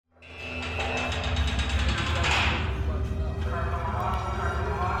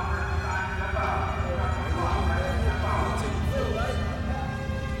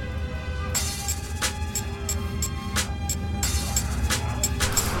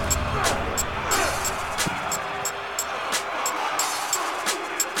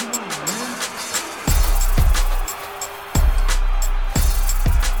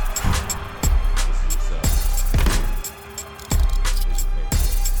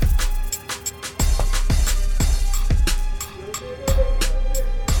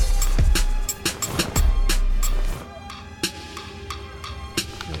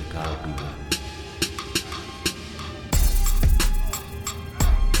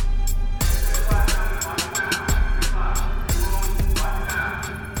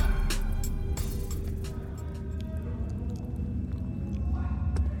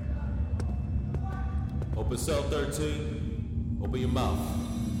to you? Open your mouth.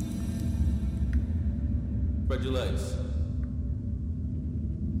 Spread your legs.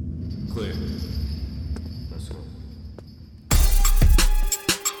 Clear. Let's go.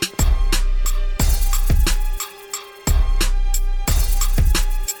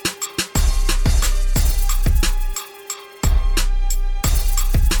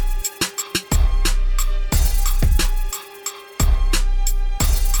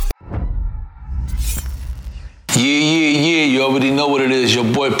 Yeah, you already know what it is. Your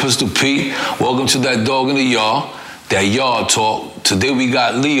boy Pistol Pete. Welcome to that dog in the yard, that yard talk. Today we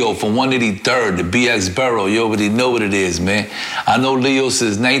got Leo from 183rd, the BX Borough. You already know what it is, man. I know Leo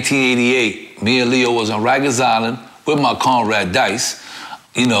since 1988. Me and Leo was on Rikers Island with my comrade Dice.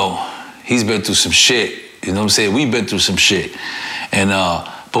 You know, he's been through some shit. You know what I'm saying? We've been through some shit. And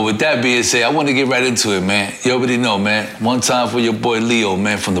but with that being said, I want to get right into it, man. You already know, man. One time for your boy Leo,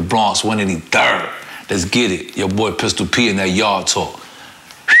 man, from the Bronx, 183rd. Let's get it. Your boy Pistol P in that yard talk.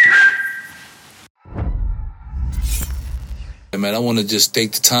 Hey man, I want to just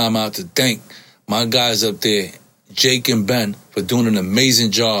take the time out to thank my guys up there, Jake and Ben, for doing an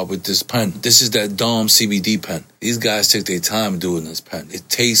amazing job with this pen. This is that Dom CBD pen. These guys took their time doing this pen. It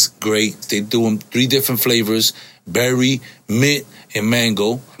tastes great. They do them 3 different flavors, berry, mint, and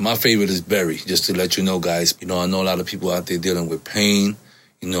mango. My favorite is berry, just to let you know, guys. You know, I know a lot of people out there dealing with pain,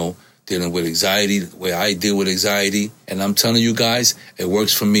 you know, dealing with anxiety, the way I deal with anxiety. And I'm telling you guys, it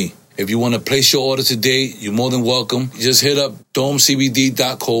works for me. If you want to place your order today, you're more than welcome. Just hit up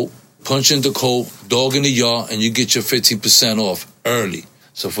domecbd.co, punch in the code, dog in the yard, and you get your 15% off early.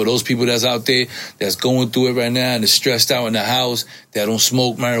 So for those people that's out there that's going through it right now and is stressed out in the house, that don't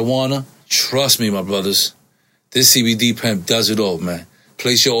smoke marijuana, trust me, my brothers, this CBD pen does it all, man.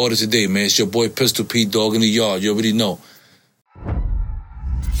 Place your order today, man. It's your boy Pistol Pete, dog in the yard. You already know.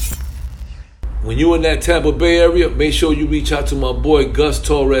 When you in that Tampa Bay area, make sure you reach out to my boy Gus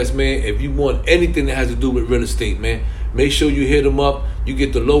Torres, man. If you want anything that has to do with real estate, man, make sure you hit him up. You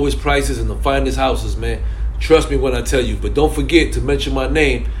get the lowest prices and the finest houses, man. Trust me when I tell you. But don't forget to mention my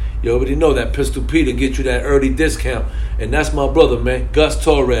name. You already know that Pistol Pete will get you that early discount. And that's my brother, man, Gus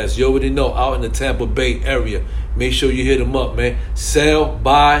Torres. You already know, out in the Tampa Bay area. Make sure you hit him up, man. Sell,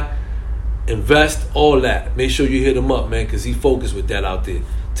 buy, invest, all that. Make sure you hit him up, man, because he focused with that out there.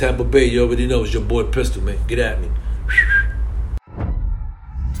 Tampa Bay, you already know, it's your boy Pistol, man. Get at me.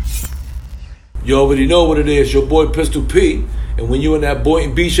 You already know what it is, your boy Pistol P. And when you in that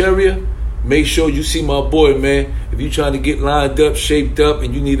Boynton Beach area, make sure you see my boy, man. If you trying to get lined up, shaped up,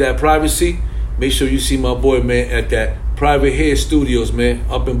 and you need that privacy, make sure you see my boy, man, at that Private Hair Studios, man,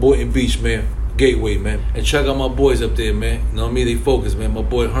 up in Boynton Beach, man. Gateway, man. And check out my boys up there, man. You know what I mean? They focus, man. My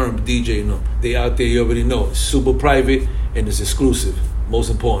boy Herm, DJ, you know. They out there, you already know. It's super private and it's exclusive. Most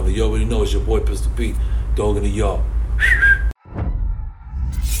importantly, you already know it's your boy Pistol Pete, dog in the yard.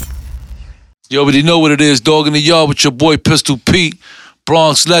 You already know what it is, dog in the yard with your boy Pistol Pete,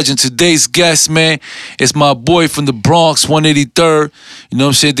 Bronx legend. Today's guest, man, is my boy from the Bronx, 183rd. You know what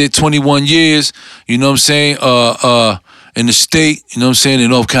I'm saying? Did 21 years. You know what I'm saying? In the state, you know what I'm saying, in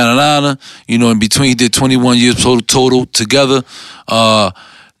North Carolina. You know, in between, he did 21 years total together.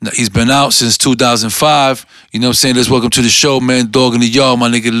 He's been out since 2005. You know what I'm saying? Let's welcome to the show, man, dog in the yard, my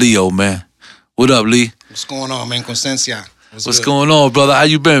nigga Leo, man. What up, Lee? What's going on, man? Consensia. What's going on, brother? How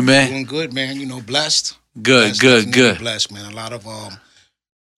you been, man? Doing good, man. You know, blessed. Good. Blessed, man. A lot of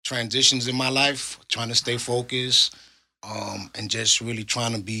transitions in my life, trying to stay focused, and just really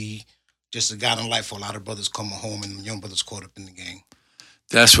trying to be just a guide in life for a lot of brothers coming home and young brothers caught up in the game.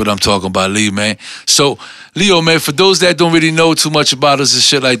 That's what I'm talking about, Lee, man. So, Leo, man, for those that don't really know too much about us and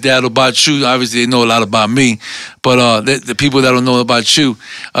shit like that, about you, obviously they know a lot about me, but the people that don't know about you,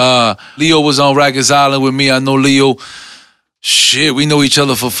 Leo was on Rikers Island with me. I know Leo, shit, we know each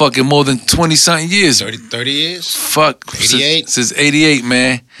other for fucking more than 20-something years. 30 years? Fuck. 88. Since 88,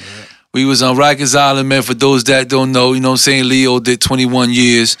 man. Yeah. We was on Rikers Island, man, for those that don't know, you know what I'm saying? Leo did 21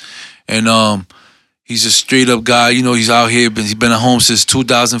 years, and he's a straight up guy. You know, he's out here. He's been at home since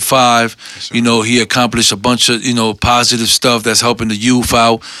 2005. Yes, you know, he accomplished a bunch of, you know, positive stuff that's helping the youth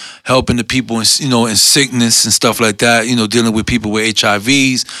out, helping the people in, you know, in sickness and stuff like that. You know, dealing with people with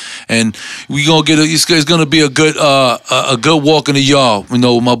HIVs, and we gonna get. It's gonna be a good walk in the yard. You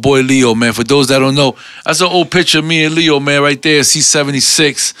know, my boy Leo, man. For those that don't know, that's an old picture of me and Leo, man, right there.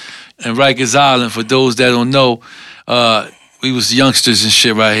 C76 and Rikers Island. For those that don't know, we was youngsters and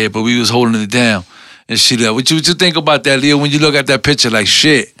shit right here, but we was holding it down. And shit, what you think about that, Leo, when you look at that picture like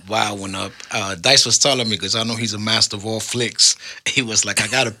shit? wild one up. Dice was telling me, because I know he's a master of all flicks. He was like, I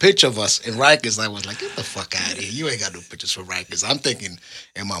got a picture of us in Rikers. I was like, get the fuck out of here. You ain't got no pictures for Rikers. I'm thinking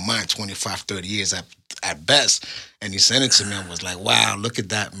in my mind 25, 30 years at best. And he sent it to me and was like, wow, look at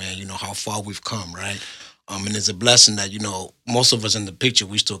that, man. You know, how far we've come, right? And it's a blessing that, you know, most of us in the picture,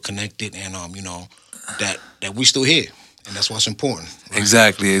 we still connected and, you know, that we still here. And that's what's important. Right?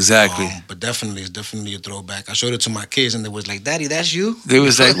 Exactly. But definitely, it's definitely a throwback. I showed it to my kids and they was like, Daddy, that's you? They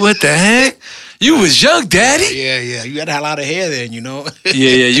was like, what the heck? You was young, Daddy? Yeah. You had a lot of hair then, you know?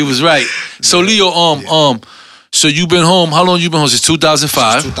 yeah, you was right. So, Leo, so you been home, how long you been home? Since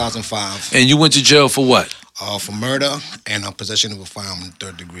 2005? Since 2005. And you went to jail for what? For murder and possession of a firearm in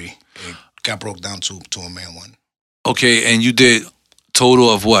third degree. It got broke down to a man one. Okay, and you did total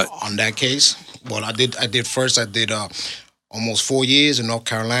of what? On that case? Well, I did almost 4 years in North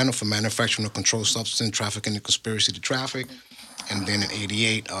Carolina for manufacturing of controlled substance, trafficking, and conspiracy to traffic. And then in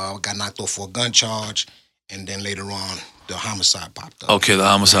 88, I got knocked off for a gun charge. And then later on, the homicide popped up. Okay, the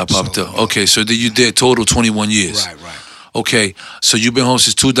homicide popped up. Okay, so then you did total 21 years. Right. Okay, so you've been home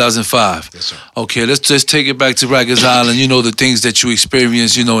since 2005. Yes, sir. Okay, let's just take it back to Rikers Island. You know, the things that you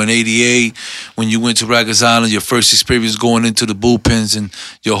experienced, you know, in 88, when you went to Rikers Island, your first experience going into the bullpens and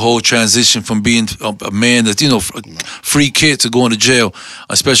your whole transition from being a man that's, you know, free kid to going to jail,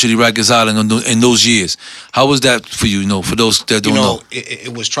 especially Rikers Island in those years. How was that for you, you know, for those that don't know?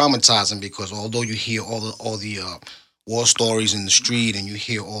 It was traumatizing because although you hear all the war stories in the street and you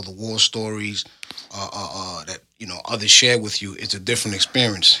hear all the war stories that, you know, others share with you, it's a different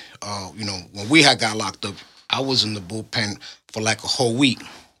experience. You know, when we had got locked up, I was in the bullpen for like a whole week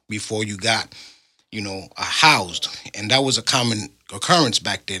before you got, you know, housed. And that was a common occurrence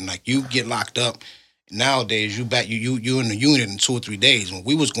back then. Like, you get locked up, nowadays you're in the unit in 2 or 3 days. When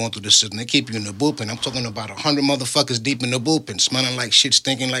we was going through the system, they keep you in the bullpen. I'm talking about 100 motherfuckers deep in the bullpen, smelling like shit,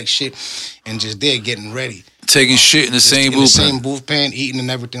 stinking like shit, and just there getting ready. Taking shit in the same bullpen. In the same bullpen, eating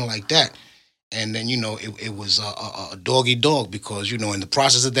and everything like that. And then, you know, it was a doggy dog because, you know, in the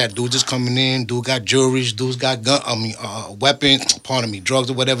process of that, dudes is coming in, dude got jewelry, dudes got weapons, drugs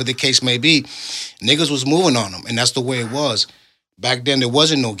or whatever the case may be. Niggas was moving on them, and that's the way it was. Back then, there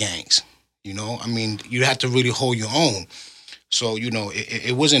wasn't no gangs, you know. I mean, you had to really hold your own. So, you know,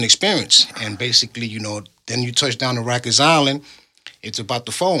 it was an experience. And basically, you know, then you touch down to Rikers Island, it's about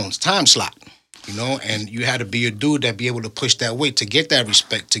the phones, time slot. You know, and you had to be a dude that be able to push that weight to get that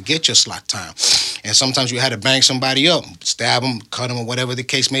respect, to get your slot time. And sometimes you had to bang somebody up, stab them, cut them, or whatever the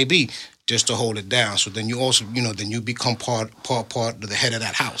case may be, just to hold it down. So then you also, you know, then you become part of the head of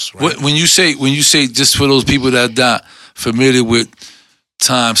that house. Right? When you say, just for those people that are not familiar with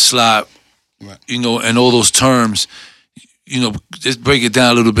time slot, right, you know, and all those terms, you know, just break it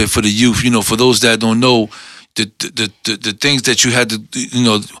down a little bit for the youth. You know, for those that don't know, the things that you had to, you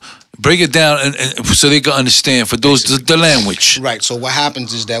know. Break it down and so they can understand for those the language. Right. So what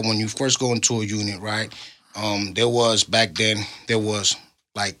happens is that when you first go into a unit, right, back then there was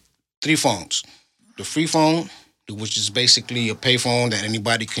like 3 phones. The free phone, which is basically a pay phone that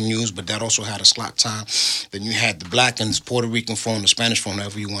anybody can use, but that also had a slot time. Then you had the black and Puerto Rican phone, the Spanish phone,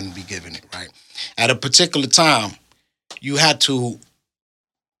 however you want to be giving it, right? At a particular time, you had to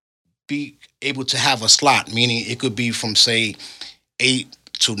be able to have a slot, meaning it could be from, say, 8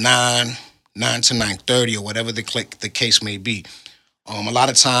 to 9 to 9:30 or whatever the case may be. A lot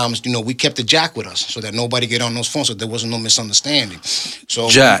of times, you know, we kept the jack with us so that nobody get on those phones, so there wasn't no misunderstanding. So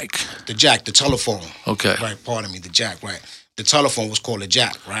the telephone. Okay. Right, pardon me, the jack, right. The telephone was called a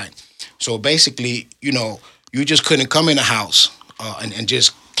jack, right. So basically, you know, you just couldn't come in the house and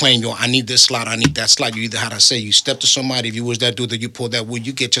just claim, I need this slot, I need that slot. You either had to say, you step to somebody, if you was that dude that you pulled that wood,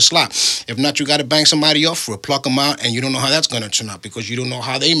 you get your slot. If not, you got to bang somebody off for it, pluck them out, and you don't know how that's going to turn out because you don't know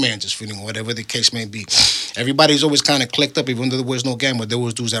how they man's is feeling or whatever the case may be. Everybody's always kind of clicked up, even though there was no gang, but there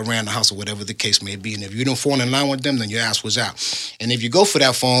was dudes that ran the house or whatever the case may be. And if you didn't fall in line with them, then your ass was out. And if you go for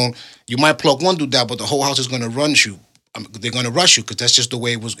that phone, you might pluck one dude out, but the whole house is going to run you. They're going to rush you because that's just the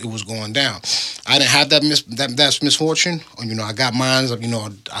way it was going down. I didn't have that misfortune. You know, I got mine. You know,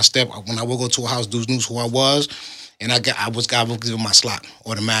 when I would go to a house, dudes knew who I was, and I was given my slot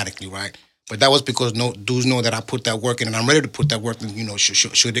automatically, right? But that was because dudes know that I put that work in, and I'm ready to put that work in. You know,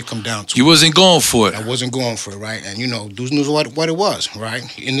 should it come down to you wasn't going for it. I wasn't going for it, right? And you know, dudes knew what it was, right?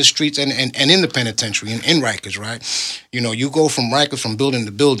 In the streets and in the penitentiary, in Rikers, right? You know, you go from Rikers from building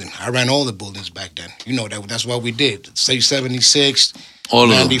to building. I ran all the buildings back then. You know, that's what we did. Say 76, All of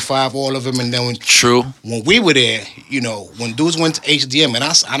them. 95, all of them. And then True. when we were there, when dudes went to HDM,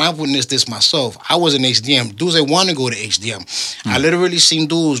 and I witnessed this myself. I was in HDM. Dudes that want to go to HDM. I literally seen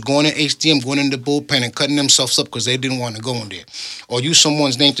dudes going to HDM, going in the bullpen and cutting themselves up because they didn't want to go in there. Or use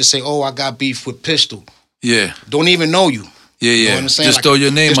someone's name to say, oh, I got beef with Pistol. Yeah. Don't even know you. Yeah, You know what I'm saying? Just throw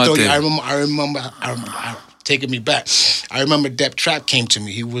your name out there. I remember taking me back. I remember Dep Trap came to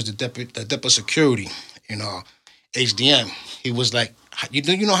me. He was the Dep of security in HDM. He was like,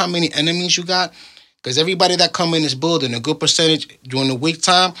 you know how many enemies you got? Because everybody that come in this building, a good percentage during the week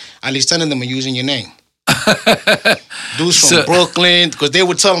time, at least 10 of them are using your name. Dudes from Brooklyn, because they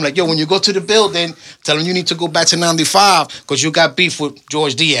would tell them, like, yo, when you go to the building, tell them you need to go back to 95 because you got beef with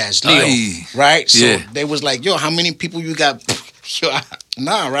George Diaz, Leo, right? So they was like, yo, how many people you got?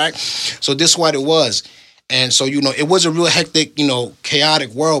 Nah, right? So this is what it was. And so, it was a real hectic,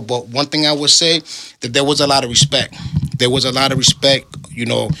 chaotic world. But one thing I would say, that there was a lot of respect. There was a lot of respect,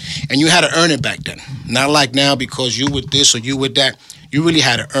 and you had to earn it back then. Not like now because you with this or you with that. You really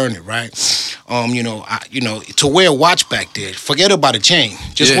had to earn it, right? To wear a watch back there, forget about a chain.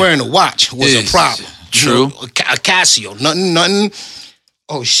 Just wearing a watch was a problem. True. A Casio, nothing.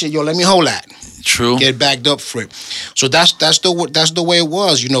 Oh shit, yo, let me hold that. True. Get backed up for it. So that's the way it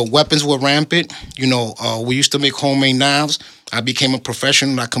was. Weapons were rampant. We used to make homemade knives. I became a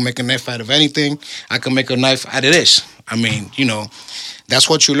professional. I can make a knife out of anything. I can make a knife out of this. I mean, that's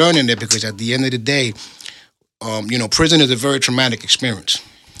what you learn in there because at the end of the day, prison is a very traumatic experience.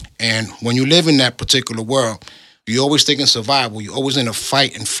 And when you live in that particular world, you're always thinking survival. You're always in a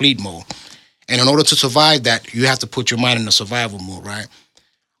fight and fleet mode. And in order to survive that, you have to put your mind in a survival mode, right?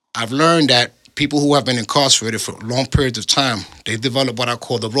 I've learned that people who have been incarcerated for long periods of time, they develop what I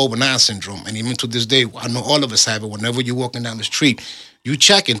call the Robin syndrome. And even to this day, I know all of us have it. Whenever you're walking down the street, you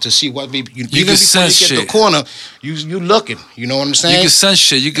checking to see what even before you get to the corner, you looking. You know what I'm saying? You can sense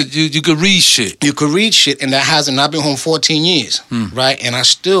shit. You could read shit. You could read shit, and that hasn't. I've been home 14 years, right? And I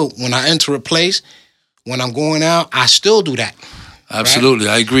still, when I enter a place, when I'm going out, I still do that. Absolutely,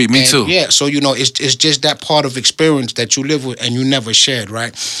 right? I agree. Me too. Yeah, so it's just that part of experience that you live with and you never shared,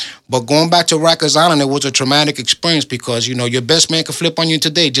 right? But going back to Rikers Island, it was a traumatic experience because your best man could flip on you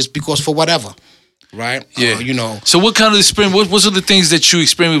today just because for whatever, right? Yeah. So what kind of experience? What are the things that you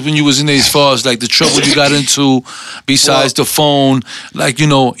experienced when you was in there, as far as like the trouble you got into, besides the phone? Like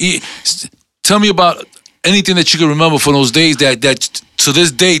tell me about anything that you can remember from those days that to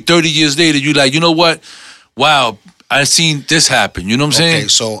this day, 30 years later, you like, you know what? Wow. I seen this happen. You know what I'm saying? Okay,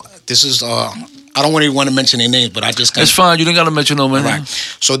 so this is I don't really want to mention their names, but I just That's fine. You don't got to mention no man. Right.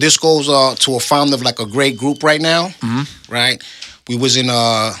 So this goes to a founder of like a great group right now. Mm-hmm. Right. We was in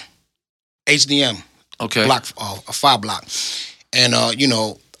HDM. Okay. Block, a 5 block, and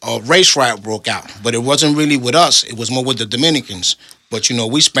a race riot broke out, but it wasn't really with us. It was more with the Dominicans. But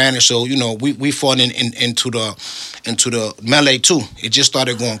we Spanish, so we fought into the melee too. It just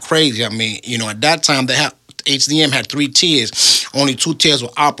started going crazy. I mean, at that time HDM had 3 tiers. Only 2 tiers were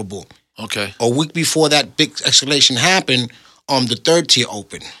operable. Okay. A week before that big escalation happened, the 3rd tier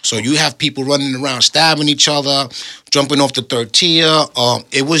opened. So you have people running around stabbing each other, jumping off the 3rd tier.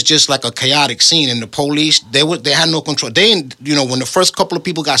 It was just like a chaotic scene. And the police, they had no control. They didn't, when the first couple of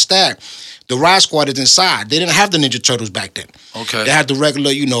people got stabbed, the riot squad is inside. They didn't have the Ninja Turtles back then. Okay. They had the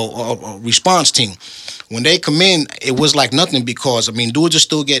regular, response team. When they come in, it was like nothing because, dudes are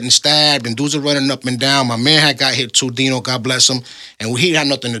still getting stabbed and dudes are running up and down. My man had got hit too, Dino, God bless him, and he had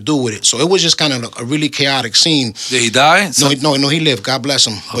nothing to do with it. So it was just kind of like a really chaotic scene. Did he die? No, he lived. God bless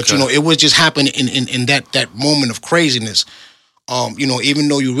him. Okay. But, it was just happening in that moment of craziness. Even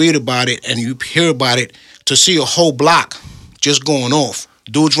though you read about it and you hear about it, to see a whole block just going off.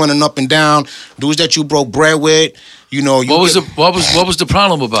 Dudes running up and down, dudes that you broke bread with. What was the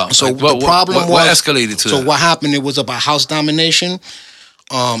problem about? So like, the problem was what escalated to. So that? what happened? It was about house domination.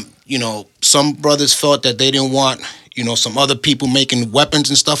 Some brothers felt that they didn't want some other people making weapons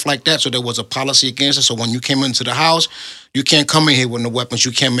and stuff like that. So there was a policy against it. So when you came into the house, you can't come in here with no weapons.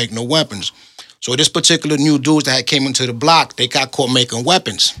 You can't make no weapons. So this particular new dudes that had came into the block, they got caught making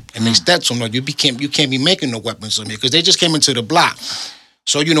weapons, and they stepped to them. You can't be making no weapons on here because they just came into the block.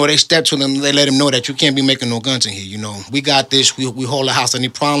 So, they stepped to them, they let them know that you can't be making no guns in here, We got this, we hold the house, any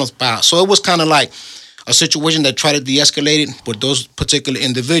problems about. So it was kind of like a situation that tried to de-escalate it, but those particular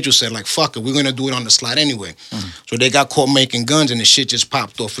individuals said, like, fuck it, we're going to do it on the slide anyway. So they got caught making guns, and the shit just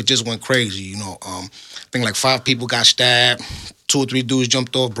popped off. It just went crazy, I think like 5 people got stabbed, 2 or 3 dudes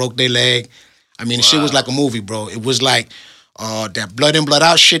jumped off, broke their leg. The shit was like a movie, bro. It was like that blood in, blood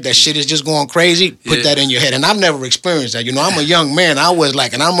out shit, that shit is just going crazy, put that in your head. And I've never experienced that. You know, I'm a young man. I was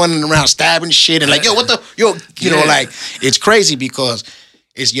like, and I'm running around stabbing shit and like, yo, what the, you know, like, it's crazy because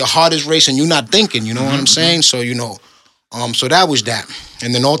it's your heart is racing. You're not thinking, you know what I'm saying? So, you know, so that was that.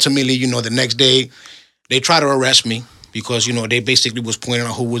 And then ultimately, you know, the next day, they tried to arrest me because, you know, they basically was pointing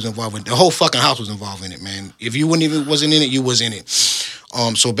out who was involved in it. The whole fucking house was involved in it, man. If you wasn't in it, you was in it.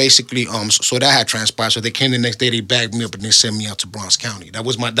 So basically, so that had transpired. So they came the next day, they bagged me up and they sent me out to Bronx County. That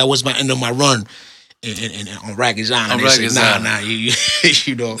was my end of my run on Rikers Island. They said, nah,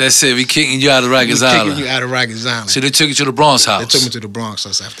 you know. That's it. We kicking you out of Rikers Island. Kicking you out of Rikers Island. So they took you to the Bronx house. They took me to the Bronx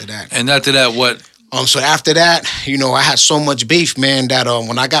house after that. And after that, what? So after that, you know, I had so much beef, man, that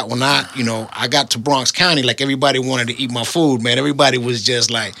when I got to Bronx County, like everybody wanted to eat my food, man. Everybody was just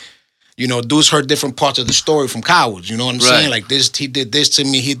like, you know, dudes heard different parts of the story from cowards. You know what I'm saying? Like this, he did this to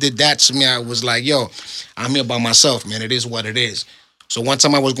me, he did that to me. I was like, yo, I'm here by myself, man. It is what it is. So one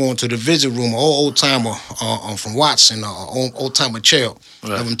time I was going to the visit room, an old timer from Watson, old timer Chael.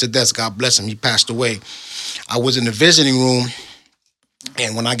 Love him to death. God bless him. He passed away. I was in the visiting room,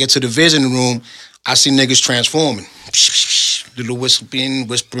 and when I get to the visiting room, I see niggas transforming. Little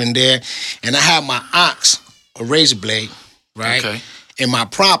whispering there. And I had my ox, a razor blade, right, in my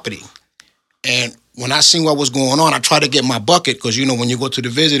property. And when I seen what was going on, I tried to get my bucket, because, you know, when you go to the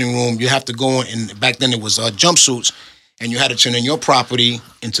visiting room, you have to go in, and back then it was jumpsuits, and you had to turn in your property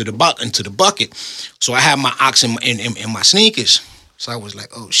into the bucket. So I had my ox in my sneakers. So I was like,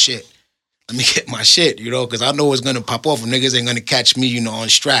 oh, shit. Let me get my shit, you know, because I know it's going to pop off and niggas ain't going to catch me, you know, on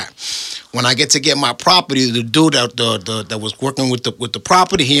strap. When I get to get my property, the dude that was working with the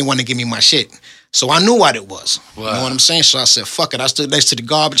property, he didn't want to give me my shit. So I knew what it was. Wow. You know what I'm saying? So I said, fuck it. I stood next to the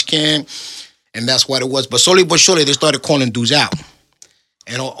garbage can, and that's what it was. But slowly but surely, they started calling dudes out.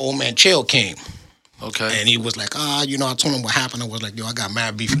 And old man Chael came. Okay. And he was like, you know, I told him what happened. I was like, yo, I got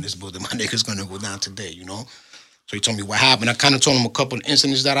mad beef in this building. My nigga's going to go down today, you know? So he told me what happened. I kind of told him a couple of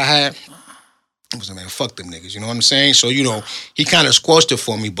incidents that I had. I was like, man, fuck them niggas, you know what I'm saying? So, you know, he kind of squashed it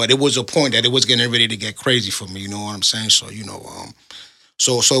for me, but it was a point that it was getting ready to get crazy for me, you know what I'm saying? So, you know,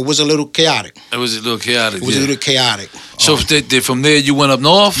 so it was a little chaotic. It was a little chaotic, It was a little chaotic. So from there, you went up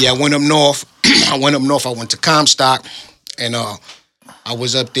north? Yeah, I went up north. I went to Comstock, and I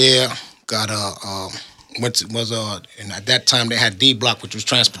was up there, and at that time they had D Block, which was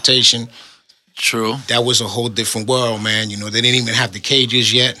transportation. True. That was a whole different world, man. You know, they didn't even have the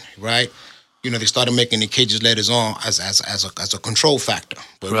cages yet, right? You know, they started making the cages later on as a control factor.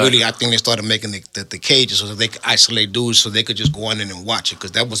 But really, I think they started making the cages so that they could isolate dudes so they could just go on in and watch it,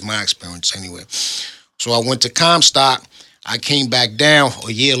 because that was my experience anyway. So I went to Comstock. I came back down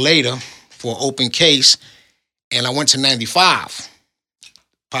a year later for an open case, and I went to 95.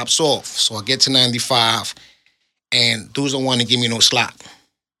 Pops off. So I get to 95, and dudes don't want to give me no slack.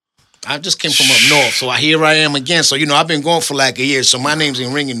 I just came from up north, so here I am again. So, you know, I've been going for like a year, so my name's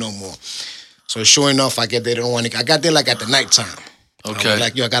ain't ringing no more. So sure enough, I get there. They don't want to. I got there like at the nighttime. Okay. I was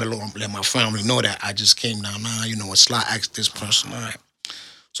like, yo, I gotta let my family know that I just came down. Nah, you know what? Sly asked this person. All right.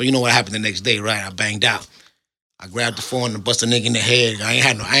 So you know what happened the next day, right? I banged out. I grabbed the phone and bust a nigga in the head. I ain't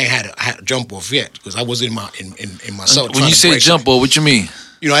had a jump off yet, because I was in my cell. When you say jump off, what you mean?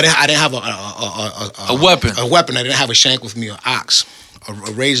 You know, I didn't have a weapon. A weapon. I didn't have a shank with me, or ox, a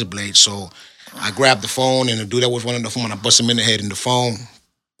razor blade. So I grabbed the phone, and the dude that was running the phone, I bust him in the head in the phone.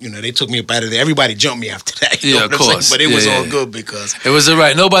 You know, they took me up out of there. Everybody jumped me after that. Yeah, of course. But it was all good, because it was all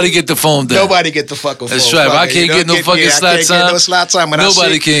right. Nobody get the phone down. Nobody get the fucking phone. That's right. I can't get no fucking slot time. No slot time.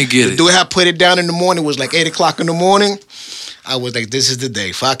 Nobody can get it. The dude had put it down in the morning. It was like 8 o'clock in the morning. I was like, this is the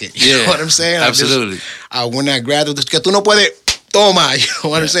day. Fuck it. You know what I'm saying? Absolutely. When I grabbed it, que tú no puedes. Toma, you know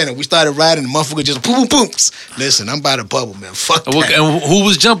what I'm saying? And we started riding, the motherfucker just boom, boom, boom. Listen, I'm by the bubble, man. Fuck that. And who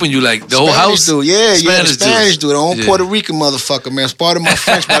was jumping you? Like the whole house? Dude, the Spanish dude. The old Puerto Rican motherfucker, man. It's part of my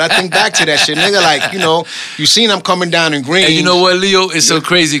French, but I think back to that shit. Nigga, like, you know, you seen I'm coming down in green. And you know what, Leo? It's so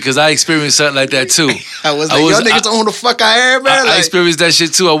crazy, because I experienced something like that too. I was like, y'all niggas don't know who the fuck I am, man. I experienced that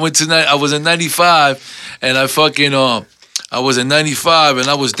shit too. I was in 95, and I was in 95, and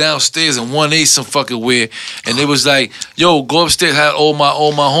I was downstairs in 1A some fucking where, and it was like, yo, go upstairs. Had all my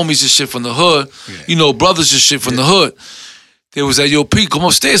homies and shit from the hood, you know, brothers and shit from the hood. They was like, yo, Pete, come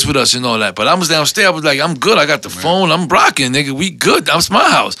upstairs with us and all that. But I was downstairs. I was like, I'm good. I got the phone. I'm rocking, nigga. We good. That's my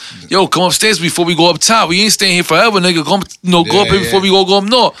house. Yo, come upstairs before we go up top. We ain't staying here forever, nigga. Go up here before we go up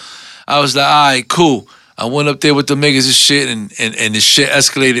north. I was like, all right, cool. I went up there with the niggas and shit, and the shit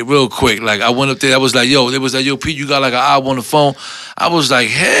escalated real quick. Like, I went up there, I was like, yo, they was like, yo, Pete, you got like an hour on the phone? I was like,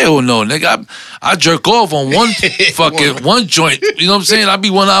 hell no, nigga. I jerk off on one fucking one joint. You know what I'm saying? I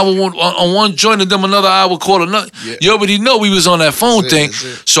be 1 hour on one joint and then another hour call another. Yeah. You already know we was on that phone thing.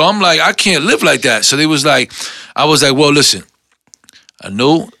 So I'm like, I can't live like that. So they was like, I was like, well, listen, I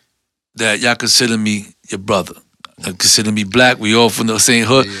know that y'all consider me your brother. Consider me black. We all from the same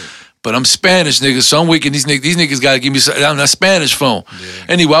hood. Yeah. But I'm Spanish, niggas, so I'm waking these niggas. These niggas gotta give me something on that Spanish phone. Yeah.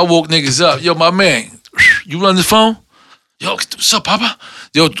 Anyway, I woke niggas up. Yo, my man, you run the phone? Yo, what's up, papa?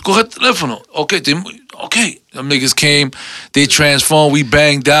 Yo, go ahead, telephone. Okay. Them niggas came, they transformed, we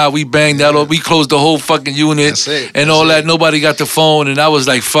banged out. We closed the whole fucking unit and all that. Nobody got the phone, and I was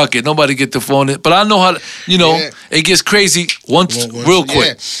like, fuck it, nobody get the phone. But I know how, it gets crazy real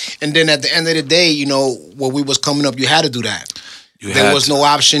quick. Yeah. And then at the end of the day, when we was coming up, you had to do that. There was no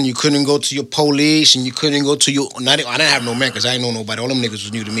option. You couldn't go to your police, and you couldn't go to your... I didn't have no man, because I didn't know nobody. All them niggas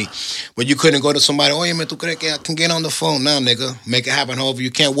was new to me. But you couldn't go to somebody, oh, yeah, man, tu crees que I can get on the phone? Nah, nigga. Make it happen however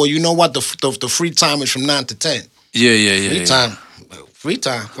you can. Well, you know what? The free time is from 9 to 10. Yeah. Free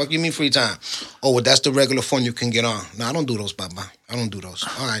time. Fuck you mean free time? Oh, well, that's the regular phone you can get on. No, I don't do those, Baba. I don't do those.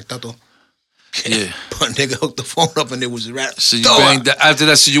 All right, Tato. Yeah. But nigga hooked the phone up, and it was a rap. So you banged after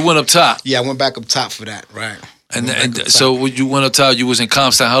that, so you went up top? Yeah, I went back up top for that, right. And so when you went up top, you was in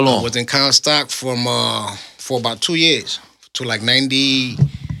Comstock how long? I was in Comstock for about 2 years. To like 90,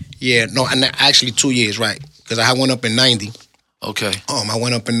 actually 2 years, right. Because I went up in 90. Okay. I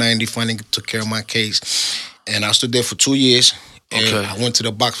went up in 90, finally took care of my case. And I stood there for 2 years. And okay. I went to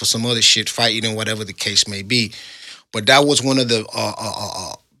the box for some other shit, fighting and whatever the case may be. But that was one of the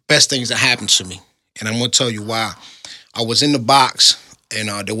best things that happened to me. And I'm going to tell you why. I was in the box, and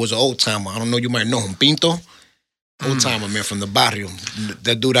there was an old timer. I don't know, you might know him, Pinto. Old timer, man, from the barrio.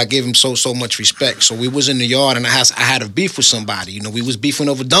 That dude, I gave him so much respect. So we was in the yard, and I had a beef with somebody. We was beefing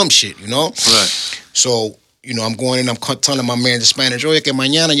over dumb shit, Right. So, I'm going in, I'm telling my man in Spanish, oye, que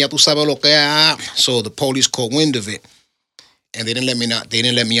mañana ya tú sabes lo que hay. So the police caught wind of it, and they didn't let me out. They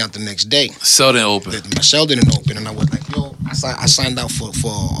didn't let me out the next day. Cell didn't open. My cell didn't open, and I was like, yo, I signed out for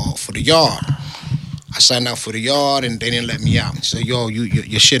the yard. I signed out for the yard, and they didn't let me out. So, yo,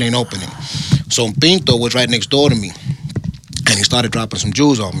 your shit ain't opening. So Pinto was right next door to me, and he started dropping some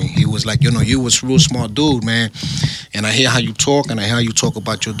jewels on me. He was like, you was a real smart dude, man. And I hear how you talk, and I hear how you talk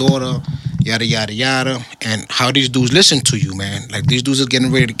about your daughter, yada, yada, yada, and how these dudes listen to you, man. Like, these dudes are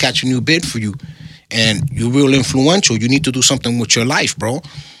getting ready to catch a new bid for you, and you're real influential. You need to do something with your life, bro.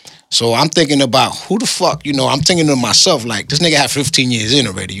 So I'm thinking about who the fuck, I'm thinking to myself, like, this nigga had 15 years in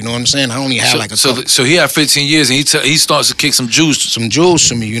already, you know what I'm saying? I only had So he had 15 years, and he starts to kick some jewels. Some jewels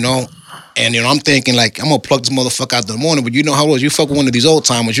to me, And, I'm thinking, like, I'm going to plug this motherfucker out in the morning, but you know how it was. You fuck with one of these old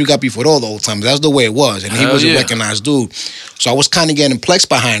timers, you got beef with all the old timers. That's the way it was. And he was a recognized dude. So I was kind of getting plexed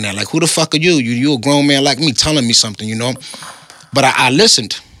behind that. Like, who the fuck are you? You a grown man like me telling me something, But I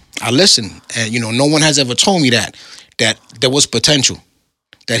listened. And, no one has ever told me that there was potential.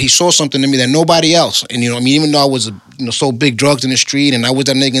 That he saw something in me that nobody else. And, even though I was, so big drugs in the street and I was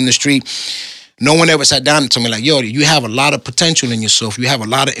that nigga in the street, no one ever sat down and told me, like, yo, you have a lot of potential in yourself. You have a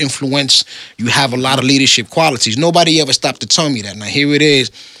lot of influence. You have a lot of leadership qualities. Nobody ever stopped to tell me that. Now, here it is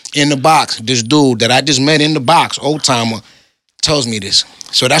in the box. This dude that I just met in the box, old timer, tells me this.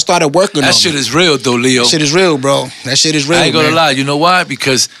 So that started working on me. That shit is real, though, Leo. That shit is real, bro. That shit is real, I ain't gonna lie. You know why?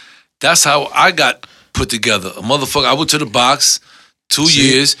 Because that's how I got put together. A motherfucker, I went to the box 2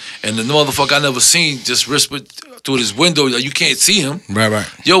 years, and the motherfucker I never seen just whispered through this window. You can't see him. Right.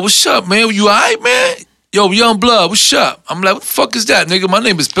 Yo, what's up, man? You all right, man? Yo, Young Blood, what's up? I'm like, what the fuck is that, nigga? My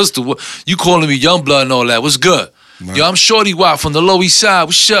name is Pistol. You calling me Young Blood and all that. What's good? Right. Yo, I'm Shorty Watt from the Lower East Side.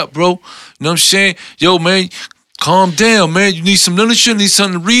 What's up, bro? You know what I'm saying? Yo, man, calm down, man. You need some literature? Need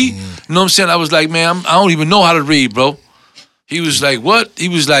something to read? You know what I'm saying? I was like, man, I don't even know how to read, bro. He was like, what? He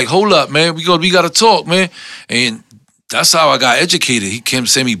was like, hold up, man. We got to talk, man. And that's how I got educated. He came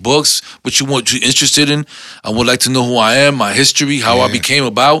send me books, what you interested in. I would like to know who I am, my history, how I became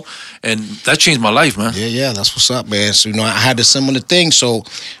about, and that changed my life, man. Yeah, that's what's up, man. So, I had a similar thing. So,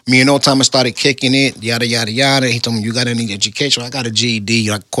 me and old timer started kicking it, yada, yada, yada. He told me, you got any education? I got a G.E.D.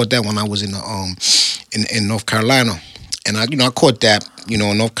 I caught that when I was in North Carolina. And I caught that,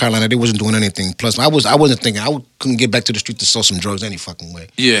 in North Carolina, they wasn't doing anything. Plus, I wasn't thinking, I couldn't get back to the street to sell some drugs any fucking way.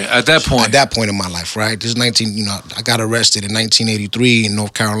 Yeah, at that point. At that point in my life, right? This is I got arrested in 1983 in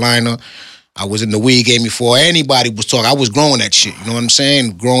North Carolina. I was in the weed game before anybody was talking. I was growing that shit, you know what I'm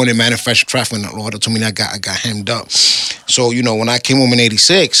saying? Growing and manufacturing trafficking. Lord told me I got hemmed up. So, when I came home in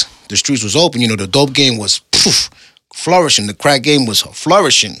 86, the streets was open. The dope game was flourishing. The crack game was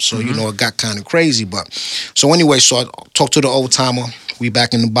flourishing. So, you know, it got kind of crazy. But so anyway, so I talked to the old timer. We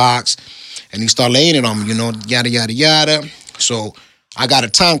back in the box. And he started laying it on me, you know, yada, yada, yada. So I got a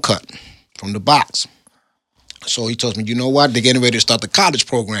time cut from the box. So he tells me, you know what? They're getting ready to start the college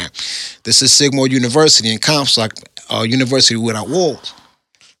program. This is Sigmore University in Comstock, University Without Walls.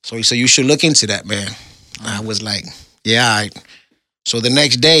 So he said, you should look into that, man. I was like, yeah, all right. So the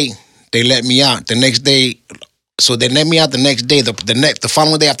next day, they let me out. The next day, the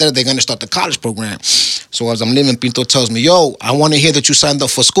following day after that, they're going to start the college program. So as I'm leaving, Pinto tells me, yo, I want to hear that you signed up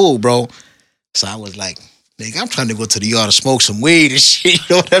for school, bro. So I was like, nigga, I'm trying to go to the yard to smoke some weed and shit. You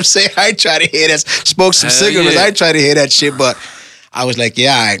know what I'm saying? I ain't try to hear that. Smoke some cigarettes. Yeah. I ain't try to hear that shit, but I was like,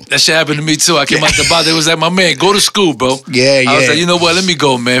 yeah, all right. That shit happened to me too. I came out the bar. They was like, my man, go to school, bro. Yeah. I was like, you know what? Let me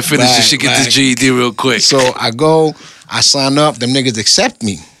go, man. Finish this shit, get this GED real quick. So I go, I sign up. Them niggas accept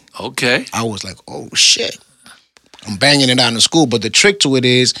me. Okay. I was like, oh, shit. I'm banging it out in school. But the trick to it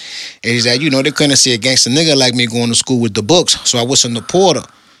is that, you know, they couldn't see a gangster nigga like me going to school with the books. So I was in the porter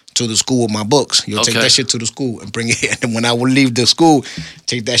to the school with my books. You'll take that shit to the school and bring it here. And when I would leave the school,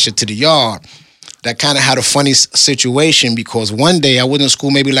 take that shit to the yard. That kind of had a funny situation because one day I was in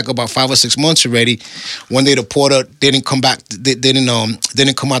school maybe like about 5 or 6 months already. One day the porter didn't come back,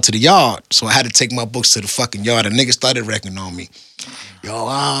 didn't come out to the yard. So I had to take my books to the fucking yard. And niggas started reckoning on me.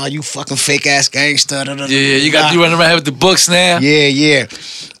 Yo, you fucking fake ass gangster. Yeah, you running around with the books now. Yeah.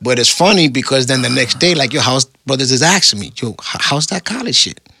 But it's funny because then the next day, like, your house brothers is asking me, yo, how's that college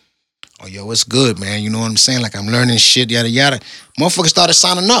shit? Oh, yo, it's good, man. You know what I'm saying? Like, I'm learning shit, yada, yada. Motherfuckers started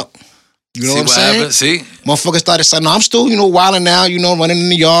signing up. You know what I'm saying? Happened? See? Motherfuckers started signing up. I'm still, you know, wilding out, you know, running in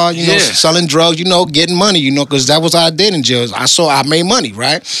the yard, you know, selling drugs, you know, getting money, you know, because that was what I did in jail. I made money,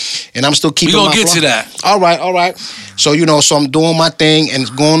 right? And I'm still keeping my... We gonna get to that. All right. So, you know, so I'm doing my thing and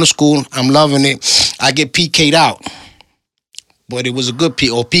going to school. I'm loving it. I get PK'd out. But it was a good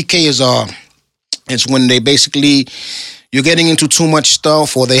PK is, it's when they basically... You're getting into too much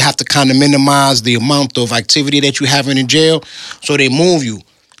stuff or they have to kind of minimize the amount of activity that you have in jail. So they move you.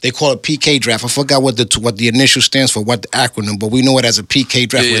 They call it PK draft. I forgot what the initial stands for, what the acronym, but we know it as a PK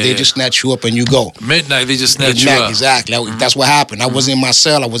draft where they just snatch you up and you go. Midnight, they just snatch you up. Exactly. That's what happened. I was in my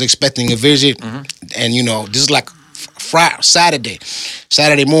cell. I was expecting a visit. And, you know, this is like Saturday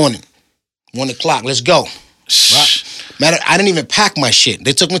morning, 1 o'clock. Let's go. Right? Matter, I didn't even pack my shit.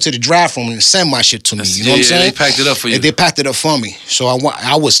 They took me to the draft room and sent my shit to me. You know what I'm saying? They packed it up for you. They packed it up for me. So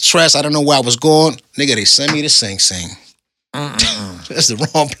I was stressed. I don't know where I was going. Nigga, they sent me to Sing Sing. That's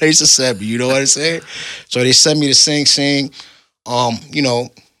the wrong place to send me. You know what I'm saying? So they sent me to Sing Sing. You know,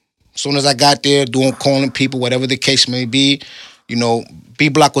 as soon as I got there, calling people, whatever the case may be, you know, B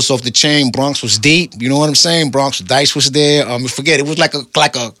Block was off the chain. Bronx was deep. You know what I'm saying? Bronx Dice was there. Forget it was like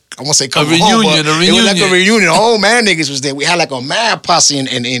a I won't say a reunion. It was like a reunion. The whole man niggas was there. We had like a mad posse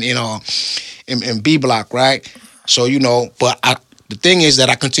in B Block, right? So you know, but the thing is that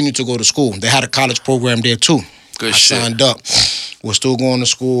I continued to go to school. They had a college program there too. Good shit. I signed up. Was still going to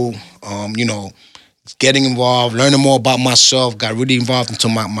school. You know, getting involved, learning more about myself. Got really involved into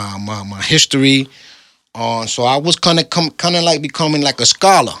my history. So I was kind of like becoming like a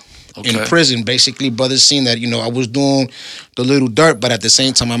scholar. In prison, basically, brothers seen that, you know, I was doing the little dirt, but at the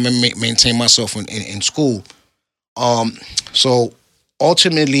same time, I maintained myself in school. So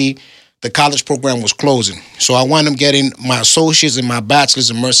ultimately, the college program was closing. So I wound up getting my associates and my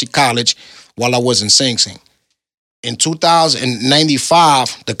bachelor's in Mercy College while I was in Sing Sing. In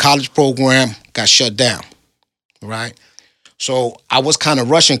 1995, the college program got shut down, right? So I was kind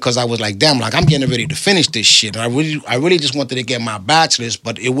of rushing because I was like, damn, like I'm getting ready to finish this shit. I really just wanted to get my bachelor's,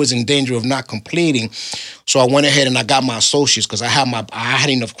 but it was in danger of not completing. So I went ahead and I got my associates because I had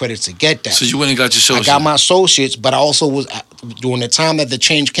enough credits to get that. So you went and got your associates? I got my associates, but I also was, during the time that the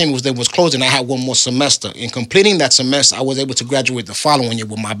change came, it was closing. I had one more semester. In completing that semester, I was able to graduate the following year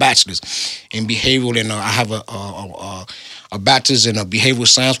with my bachelor's in behavioral, and I have a bachelor's in behavioral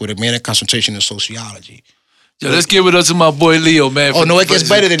science with a minor concentration in sociology. Yo, let's give it up to my boy Leo, man. Oh, no, it gets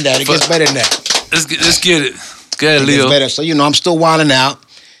better than that. It gets better than that. Let's get it. Go ahead, Leo. It gets better. So, you know, I'm still wilding out.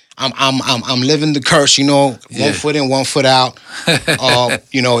 I'm living the curse, you know, 1 foot in, 1 foot out.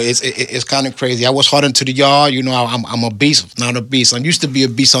 You know, it's kind of crazy. I was hard into the yard, you know. I'm a beast, not a beast. I used to be a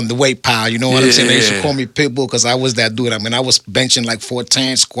beast on the weight pile, you know what I'm saying? They used to call me Pitbull because I was that dude. I mean, I was benching like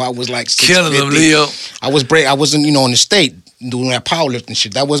 410, squat was like 650. Killing them, Leo. I wasn't, you know, in the state. doing that powerlifting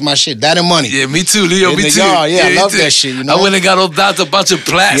shit. That was my shit. That and money. Yeah, me too, Leo. In Me the too. yard, yeah, I me love too. that shit. You know, I went and got a bunch of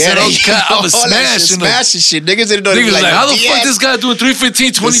plats. Yeah, and I was all that shit, smashing them. smashing shit. Niggas didn't know. Niggas Like, how the fuck yes. this guy doing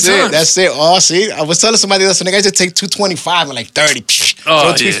 315 20 times? That's it. Oh, see, I was telling somebody else, nigga, I just take 225 and like 30.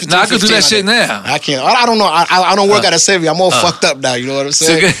 Oh, yeah. Now I could do that shit now. I can't. I don't know. I don't work at a Savvy. I'm all fucked up now. You know what I'm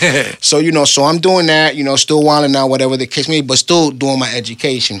saying? So, you know, so I'm doing that, you know, still wilding out, whatever the case may be, but still doing my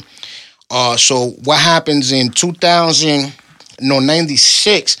education. So what happens in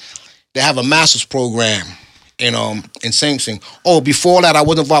 96, they have a master's program in Sing Sing. Oh, before that, I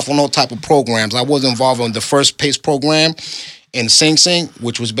wasn't involved in no type of programs. I was involved in the first PACE program in Sing Sing,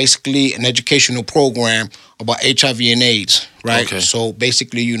 which was basically an educational program about HIV and AIDS, right? Okay. So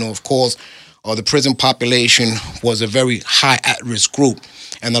basically, you know, of course, the prison population was a very high at-risk group,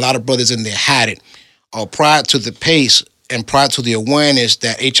 and a lot of brothers in there had it. Prior to the PACE and prior to the awareness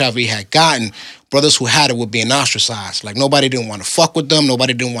that HIV had gotten, brothers who had it were being ostracized. Like, nobody didn't want to fuck with them.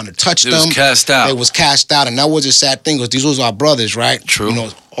 Nobody didn't want to touch them. It was cast out. It was cast out, and that was a sad thing because these was our brothers, right? True. You know,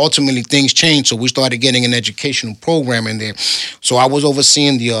 ultimately things changed, so we started getting an educational program in there. So I was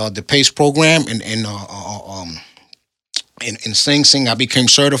overseeing the PACE program in Sing Sing. I became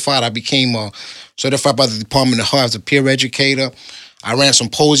certified. I became certified by the Department of Health as a peer educator. I ran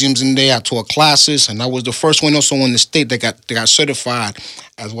symposiums in there. I taught classes, and I was the first one also in the state that got certified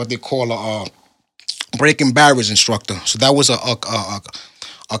as what they call a breaking barriers instructor. So that was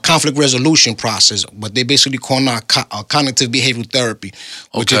a conflict resolution process, but they basically call now cognitive behavioral therapy,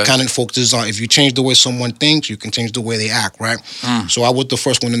 which it kind of focuses on if you change the way someone thinks, you can change the way they act, right? So I was the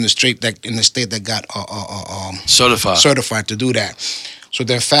first one in the state that got certified to do that. So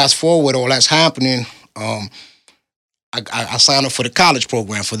then fast forward, all that's happening. I signed up for the college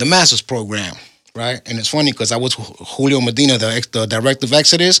program, for the master's program, right? And it's funny because I was Julio Medina, the director of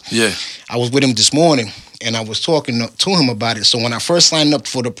Exodus. Yeah. I was with him this morning, and I was talking to him about it. So when I first signed up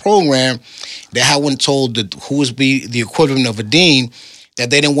for the program, they had one told who was the equivalent of a dean that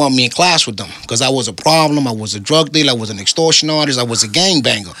they didn't want me in class with them because I was a problem, I was a drug dealer, I was an extortion artist, I was a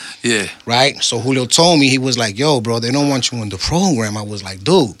gangbanger. Yeah. Right? So Julio told me, he was like, yo, bro, they don't want you in the program. I was like,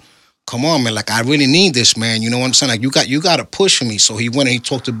 dude, come on, man. Like, I really need this, man. You know what I'm saying? Like, you got to push for me. So he went and he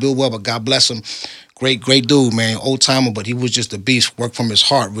talked to Bill Weber. God bless him. Great dude, man. Old timer, but he was just a beast. Worked from his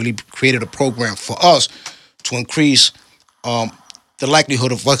heart. Really created a program for us to increase the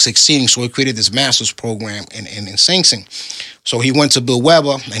likelihood of us succeeding. So he created this master's program in Sing Sing. So he went to Bill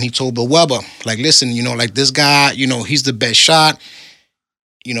Weber and he told Bill Weber, like, listen, you know, like this guy, you know, he's the best shot.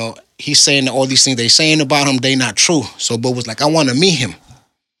 You know, he's saying all these things they saying about him, they not true. So Bill was like, I want to meet him.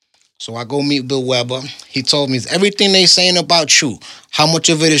 So I go meet Bill Weber. He told me everything they saying about you, how much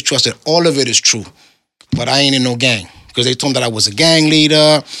of it is true. I said, all of it is true, but I ain't in no gang. Because they told me that I was a gang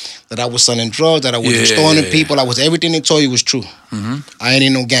leader, that I was selling drugs, that I was extorting people. I was everything they told you was true. Mm-hmm. I ain't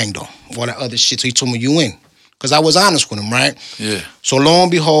in no gang though. All that other shit. So he told me you in. Because I was honest with him, right? Yeah. So lo and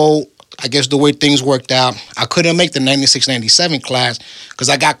behold, I guess the way things worked out, I couldn't make the 96-97 class because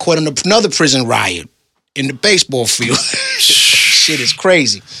I got caught in another prison riot in the baseball field. Shit is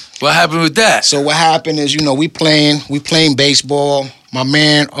crazy. What happened with that? So what happened is, you know, we playing baseball. My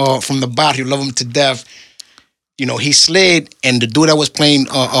man from the bottom, love him to death. You know, he slid, and the dude that was playing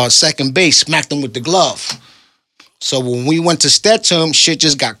second base smacked him with the glove. So when we went to step to him, shit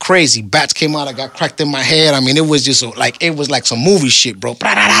just got crazy. Bats came out, I got cracked in my head. I mean, it was just like some movie shit, bro.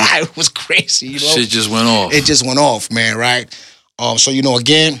 It was crazy, you know. Shit just went off. It just went off, man, right? So, you know,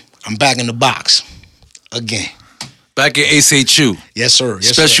 again, I'm back in the box. Again. Back at ASHU. Yes, sir.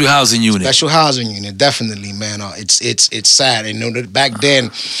 Yes, Special housing unit. Special housing unit, definitely, man. It's sad. And, you know, back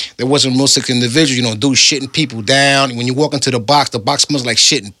then, there wasn't real sick individuals, you know, dudes shitting people down. When you walk into the box smells like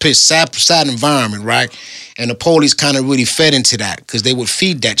shit and piss. Sad environment, right? And the police kind of really fed into that because they would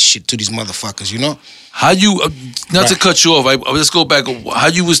feed that shit to these motherfuckers, you know? How you, not to cut you off, right? Let's go back. How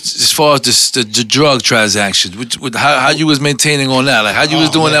you was, as far as the drug transactions, how you was maintaining on that? Like, how you was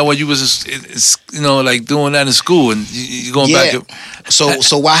doing that when you was, you know, like doing that in school and you going back?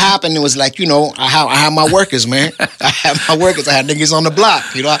 So what happened, it was like, you know, I had my workers, man. I had niggas on the block,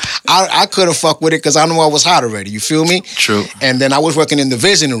 you know. I couldn't fuck with it because I knew I was hot already, you feel me? True. And then I was working in the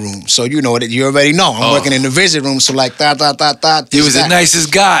visiting room, so you know, you already know. I'm working in the visiting room, so like, He was the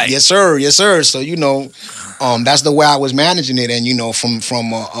nicest guy. Yes, sir. Yes, sir. So, you know, that's the way I was managing it. And, you know, from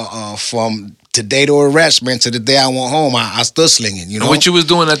today to arrest, man, to the day I went home, I stood slinging, you know. And what you was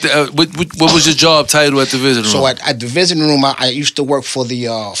doing at the, what was your job title at the visiting room? So at the visiting room, I used to work for the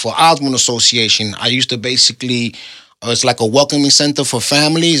Osmond Association. I used to basically, it's like a welcoming center for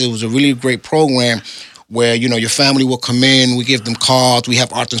families. It was a really great program where, you know, your family will come in, we give them cards, we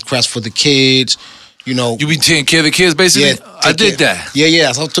have arts and crafts for the kids. You know, You be taking care of the kids, basically. Yeah, I did that.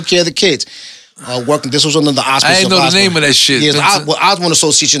 Yeah. So I took care of the kids. Working. This was under the auspices. I didn't know the name of that shit. Yeah, Osborne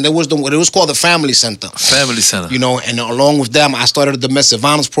Association. It was called the Family Center. Family Center. You know, and along with them, I started a domestic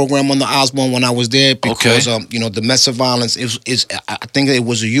violence program on the Osborne when I was there because you know, domestic violence is I think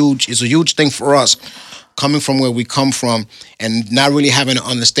it's a huge thing for us. Coming from where we come from and not really having an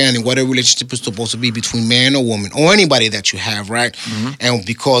understanding what a relationship is supposed to be between man or woman or anybody that you have, right? Mm-hmm. And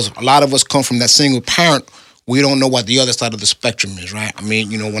because a lot of us come from that single parent, we don't know what the other side of the spectrum is, right? I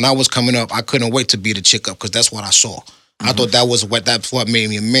mean, you know, when I was coming up, I couldn't wait to beat a chick up because that's what I saw. Mm-hmm. I thought that's what made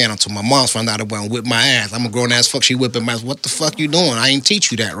me a man until my mom found out about and whipped my ass. I'm a grown ass fuck, she whipping my ass. What the fuck you doing? I ain't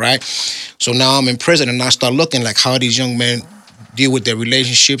teach you that, right? So now I'm in prison and I start looking like how these young men deal with their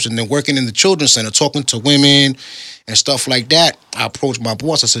relationships and then working in the children's center, talking to women and stuff like that. I approached my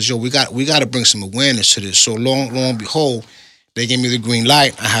boss. I said, yo, we got to bring some awareness to this. So lo and behold, they gave me the green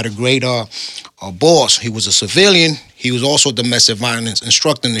light. I had a great boss. He was a civilian. He was also a domestic violence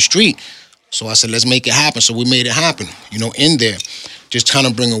instructor in the street. So I said, let's make it happen. So we made it happen, you know, in there. Just trying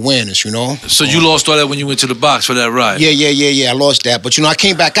to bring awareness, you know. So you lost all that when you went to the box for that ride? Yeah. I lost that. But, you know, I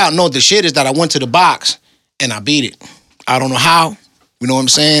came back out. No, the shit is that I went to the box and I beat it. I don't know how. You know what I'm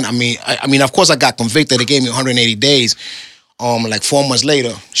saying? I mean, of course I got convicted. They gave me 180 days. Like 4 months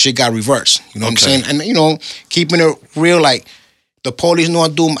later, shit got reversed. You know what I'm saying? And, you know, keeping it real, like, the police know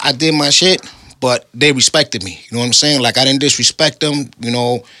I did my shit, but they respected me. You know what I'm saying? Like, I didn't disrespect them. You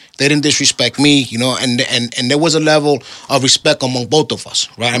know, they didn't disrespect me. You know, and there was a level of respect among both of us,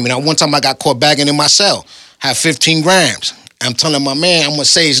 right? I mean, one time I got caught bagging in my cell, had 15 grams. I'm telling my man, I'm gonna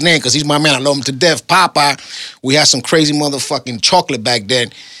say his name because he's my man. I love him to death. Popeye. We had some crazy motherfucking chocolate back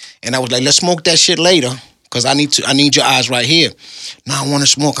then, and I was like, let's smoke that shit later because I need your eyes right here. Now I want to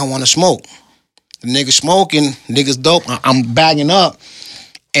smoke. The nigga smoking, niggas dope. I'm bagging up,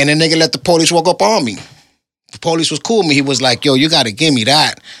 and the nigga let the police walk up on me. The police was cool with me. He was like, yo, you gotta give me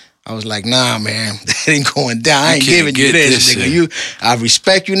that. I was like, nah, man, that ain't going down. I ain't giving you this, nigga. I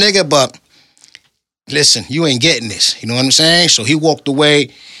respect you, nigga, but listen, you ain't getting this. You know what I'm saying? So he walked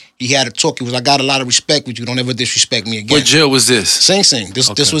away. He had to talk. He was like, I got a lot of respect with you. Don't ever disrespect me again. What jail was this? Sing Sing.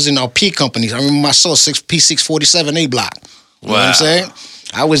 This was in our P companies. I remember my soul, P647A block. You know what I'm saying?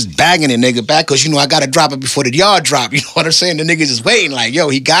 I was bagging it, nigga, back because, you know, I got to drop it before the yard drop. You know what I'm saying? The niggas is waiting like, yo,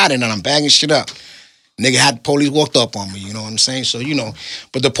 he got it, and I'm bagging shit up. Nigga had the police walked up on me, you know what I'm saying? So, you know,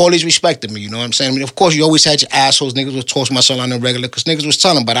 but the police respected me, you know what I'm saying? I mean, of course, you always had your assholes. Niggas would toss my son on the regular because niggas was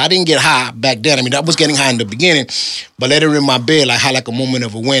telling, but I didn't get high back then. I mean, I was getting high in the beginning, but later in my bed, like, had like a moment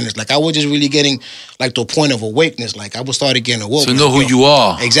of awareness. Like, I was just really getting, like, to a point of awakeness. Like, I was started getting awoke. So know who you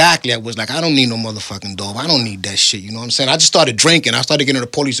are. Exactly. I was like, I don't need no motherfucking dope. I don't need that shit, you know what I'm saying? I just started drinking. I started getting the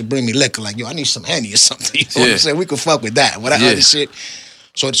police to bring me liquor. Like, yo, I need some Henny or something. You know what I'm saying? We could fuck with that. What other shit.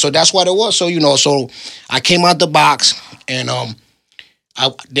 So that's what it was. So, you know, so I came out the box and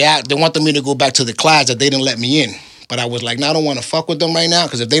they wanted me to go back to the class that they didn't let me in. But I was like, no, I don't want to fuck with them right now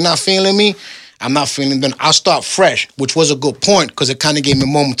because if they're not feeling me, I'm not feeling them. I'll start fresh, which was a good point because it kind of gave me a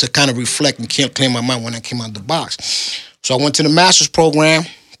moment to kind of reflect and clear my mind when I came out the box. So I went to the master's program.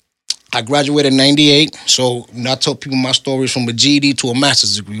 I graduated in 98. So I tell people my stories from a G.E.D. to a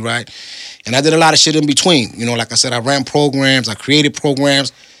master's degree, right? And I did a lot of shit in between. You know, like I said, I ran programs, I created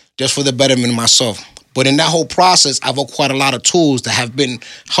programs just for the betterment of myself. But in that whole process, I've acquired a lot of tools that have been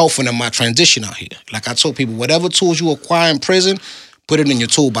helpful in my transition out here. Like I told people, whatever tools you acquire in prison, put it in your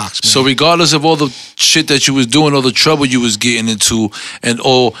toolbox, man. So regardless of all the shit that you was doing, all the trouble you was getting into, and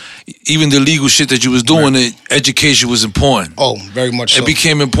all, even the legal shit that you was doing, education was important. Oh, very much so. It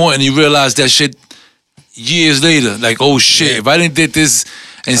became important, and you realized that shit years later. Like, oh shit, if I didn't did this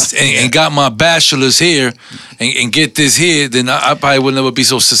and got my bachelor's here and get this here, then I probably would never be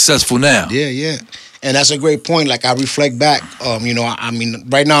so successful now. Yeah. And that's a great point. Like, I reflect back, you know, I mean,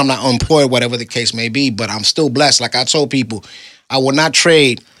 right now I'm not unemployed, whatever the case may be, but I'm still blessed. Like I told people, I will not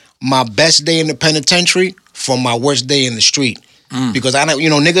trade my best day in the penitentiary for my worst day in the street. Because I know, you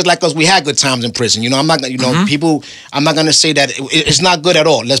know, niggas like us, we had good times in prison. You know, I'm not gonna, you know, people, I'm not gonna say that it's not good at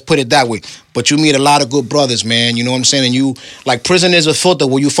all. Let's put it that way. But you meet a lot of good brothers, man. You know what I'm saying? And you, like, prison is a filter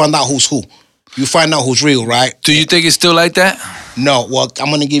where you find out who's who. You find out who's real, right? Do you think it's still like that? No. Well, I'm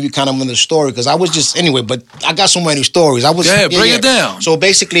gonna give you kind of another story because I was just anyway. But I got so many stories. Bring it down. So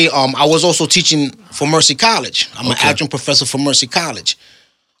basically, I was also teaching for Mercy College. I'm an adjunct professor for Mercy College.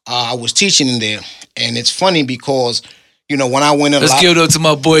 I was teaching in there, and it's funny because, you know, when I went in, let's give it up to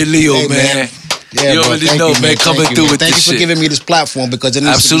my boy Leo, man. Yeah, you already know, man. Coming through with this shit. Thank you for giving me this platform because it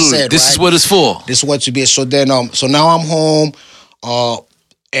needs to be said, This is what it's for. This is what to be. So then, so now I'm home,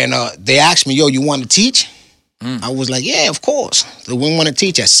 and they asked me, "Yo, you want to teach?" I was like, "Yeah, of course." So we want to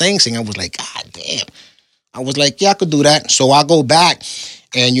teach at Sing Sing. I was like, "God damn. I was like, yeah, I could do that. So I go back,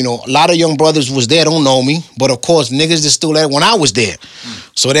 and, you know, a lot of young brothers was there, don't know me. But, of course, niggas just still there when I was there.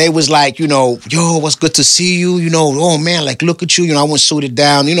 So they was like, you know, yo, what's good to see you? You know, oh, man, like, look at you. You know, I went suited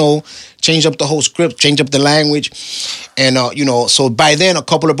down, you know, change up the whole script, change up the language. And, you know, so by then, a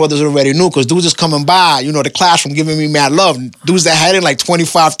couple of brothers already knew because dudes was coming by, you know, the classroom giving me mad love. Dudes that had it like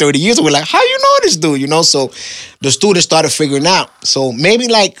 25, 30 years ago were like, how you know this dude, you know? So the students started figuring out. So maybe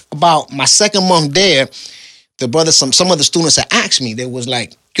like about my second month there, the brothers, some of the students had asked me, they was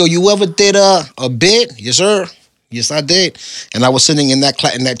like, yo, you ever did a bit? Yes, sir. Yes, I did. And I was sitting in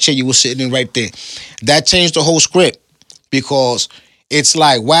that chair you were sitting in right there. That changed the whole script because it's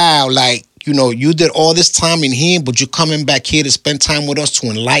like, wow, like, you know, you did all this time in here, but you're coming back here to spend time with us to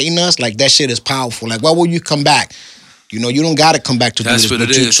enlighten us. Like, that shit is powerful. Like, why would you come back? You know, you don't got to come back to do this, but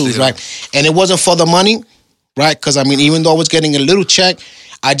you choose, right? And it wasn't for the money, right? Because, I mean, even though I was getting a little check,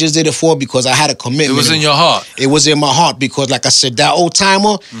 I just did it because I had a commitment. It was in your heart. It was in my heart because, like I said, that old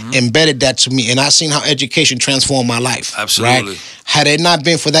timer embedded that to me. And I seen how education transformed my life. Absolutely. Right? Had it not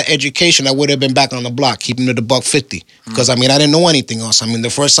been for that education, I would have been back on the block, keeping it $150. Because, I mean, I didn't know anything else. I mean, the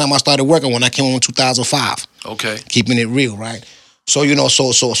first time I started working when I came home in 2005. Okay. Keeping it real, right? So, you know,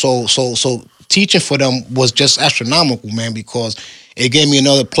 so teaching for them was just astronomical, man, because it gave me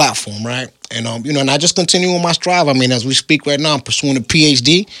another platform, right? And, you know, and I just continue on my strive. I mean, as we speak right now, I'm pursuing a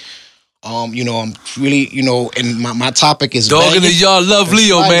PhD. You know, I'm really, you know, and my topic is Dog in the yard love That's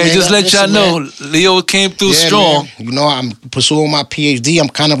Leo, right, man. Just let y'all know, man. Leo came through strong. Man. You know, I'm pursuing my PhD. I'm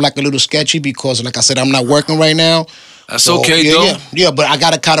kind of like a little sketchy because, like I said, I'm not working right now. That's okay, though. Yeah, but I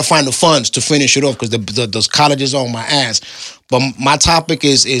got to kind of find the funds to finish it off because those colleges are on my ass. But my topic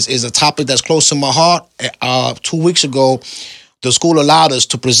is a topic that's close to my heart. 2 weeks ago, the school allowed us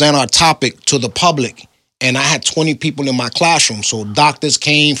to present our topic to the public. And I had 20 people in my classroom. So doctors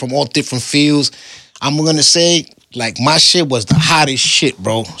came from all different fields. I'm going to say, like, my shit was the hottest shit,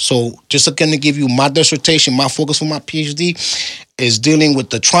 bro. So just going to give you my dissertation, my focus for my PhD is dealing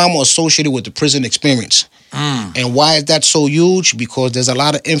with the trauma associated with the prison experience. And why is that so huge? Because there's a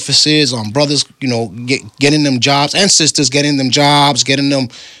lot of emphasis on brothers, you know, getting them jobs and sisters getting them jobs, getting them,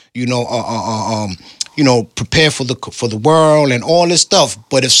 you know, prepare for the world and all this stuff.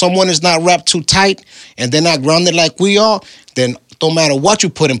 But if someone is not wrapped too tight and they're not grounded like we are, then no matter what you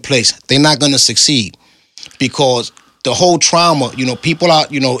put in place, they're not going to succeed. Because the whole trauma, you know, people are,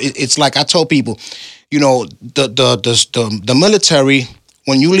 you know, it's like I tell people, you know, the military,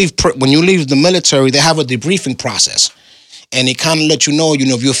 when you leave the military, they have a debriefing process. And it kind of let you know,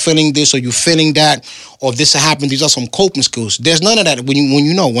 if you're feeling this or you're feeling that, or if this happened, these are some coping skills. There's none of that when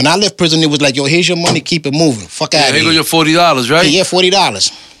you know. When I left prison, it was like, yo, here's your money, keep it moving. Fuck out of here. Here go your $40, right? Yeah,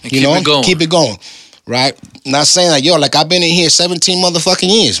 $40. And keep it going. Keep it going, right? Not saying like, yo, like I've been in here 17 motherfucking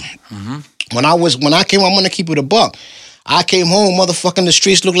years. Mm-hmm. When I came home, I'm gonna keep it $1. I came home, motherfucking the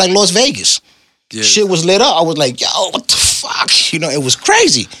streets looked like Las Vegas. Yeah. Shit was lit up. I was like, yo, what the fuck? You know, it was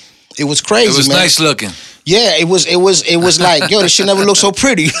crazy. It was crazy, man. It was nice looking. Yeah, it was like, yo, this shit never looked so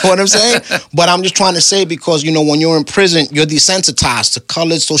pretty. You know what I'm saying? But I'm just trying to say because, you know, when you're in prison, you're desensitized to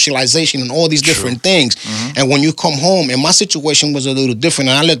colors, socialization, and all these different things. Mm-hmm. And when you come home, and my situation was a little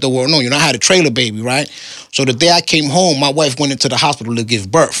different, and I let the world know, you know, I had a trailer baby, right? So the day I came home, my wife went into the hospital to give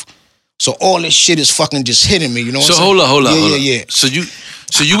birth. So all this shit is fucking just hitting me, you know what I'm saying? So hold on. Yeah. So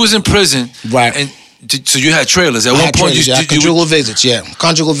you was in prison. Right. And so you had trailers. At one point, conjugal visits,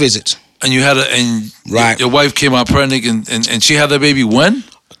 conjugal visits. And you had right. Your wife came out pregnant, and she had that baby when?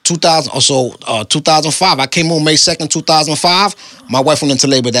 2005. I came home May 2nd, 2005. My wife went into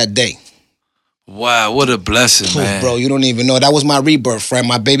labor that day. Wow, what a blessing, man. Bro, you don't even know. That was my rebirth, right?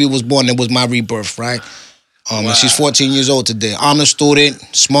 My baby was born. It was my rebirth, right? Wow. And she's 14 years old today. Honor student,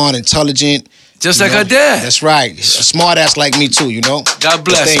 smart, intelligent. Just like her dad. That's right. A smart ass like me too, you know. God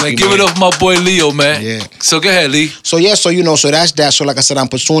bless, man. Give it up for my boy Leo, man. Yeah. So go ahead, Lee. So so that's that. So like I said, I'm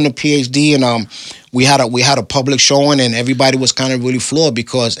pursuing a PhD, and we had a public showing, and everybody was kind of really floored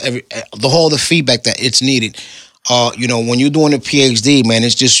because the feedback that it's needed. You know, when you're doing a PhD, man,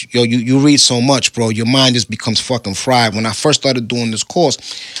 it's just you read so much, bro. Your mind just becomes fucking fried. When I first started doing this course,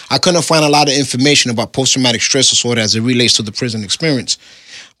 I couldn't find a lot of information about post-traumatic stress disorder as it relates to the prison experience.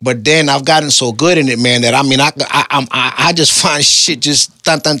 But then I've gotten so good in it, man, that I mean, I just find shit just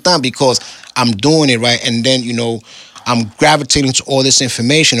dun because I'm doing it, right? And then, you know, I'm gravitating to all this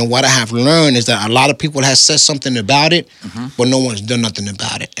information. And what I have learned is that a lot of people have said something about it, but no one's done nothing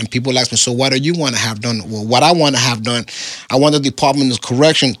about it. And people ask me, so what do you want to have done? Well, what I want to have done, I want the Department of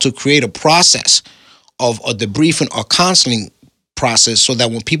Correction to create a process of a debriefing or counseling process so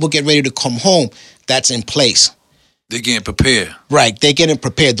that when people get ready to come home, that's in place. They're getting prepared. Right, they're getting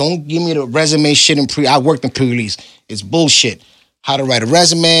prepared. Don't give me the resume shit I worked in pre-release. It's bullshit. How to write a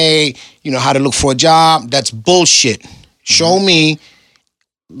resume, how to look for a job. That's bullshit. Show me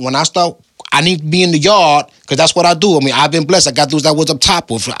when I start, I need to be in the yard because that's what I do. I mean, I've been blessed. I got those that was up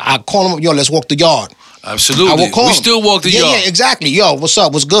top of. I call them, yo, let's walk the yard. Absolutely. I will call we them. Still walk the yard. Yeah, exactly. Yo, what's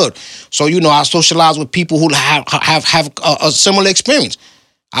up? What's good? So, I socialize with people who have a similar experience.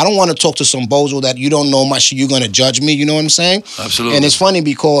 I don't want to talk to some bozo that you don't know much. You're going to judge me. You know what I'm saying? Absolutely. And it's funny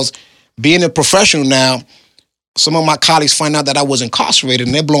because being a professional now, some of my colleagues find out that I was incarcerated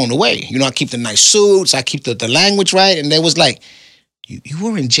and they're blown away. I keep the nice suits. I keep the language right. And they was like, you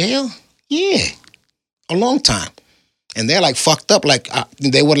were in jail? Yeah, a long time. And they're like fucked up. Like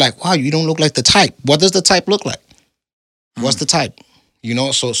they were like, wow, you don't look like the type. What does the type look like? What's the type?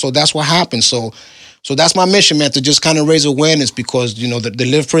 So that's what happened. So that's my mission, man, to just kind of raise awareness because, the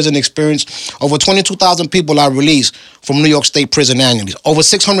live prison experience, over 22,000 people are released from New York State prison annually. Over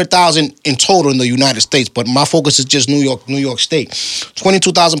 600,000 in total in the United States, but my focus is just New York State.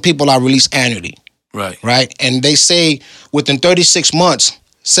 22,000 people are released annually. Right? And they say within 36 months,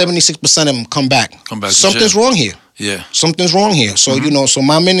 76% of them come back. Something's wrong here. Yeah. Something's wrong here. So, so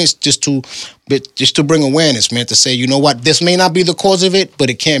my mission is just to bring awareness, man, to say, you know what, this may not be the cause of it, but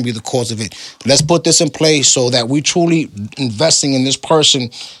it can be the cause of it. Let's put this in place so that we truly investing in this person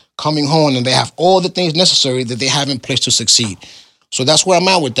coming home and they have all the things necessary that they have in place to succeed. So that's where I'm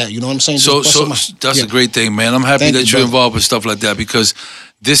at with that. You know what I'm saying? So that's a great thing, man. I'm happy that you're involved with stuff like that because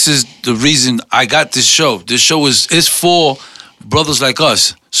this is the reason I got this show. This show is for brothers like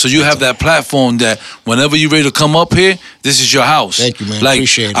us. So you have that platform that whenever you're ready to come up here, this is your house. Thank you, man. Like,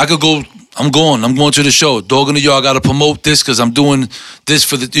 appreciate it. I could go, I'm going to the show. Dog in the Yard, I got to promote this because I'm doing this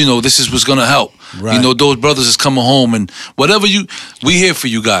for the, this is what's going to help. Right. Those brothers is coming home and whatever we here for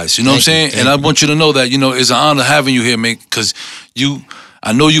you guys. You know what I'm saying? And I want you to know that, it's an honor having you here, man, because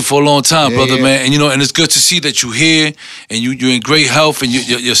I know you for a long time, brother, man, and and it's good to see that you're here and you're in great health and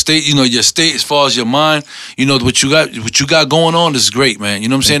your state, your state as far as your mind, what you got going on is great, man. You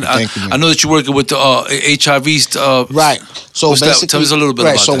know what I'm saying? I know that you're working with the HIV. Right. So basically, tell us a little bit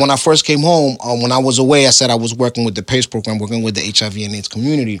about that. So when I first came home, when I was away, I said I was working with the PACE program, working with the HIV and AIDS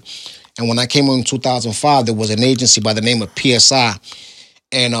community, and when I came home in 2005, there was an agency by the name of PSI,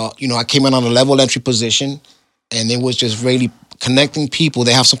 and I came in on a level entry position, and it was just really connecting people.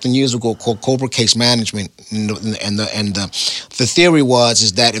 They have something years ago called Cobra Case Management, and the theory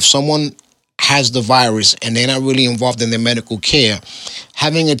is that if someone has the virus and they're not really involved in their medical care,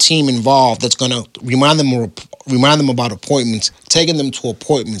 having a team involved that's going to remind them about appointments, taking them to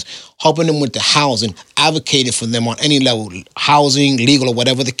appointments, helping them with the housing, advocating for them on any level, housing, legal, or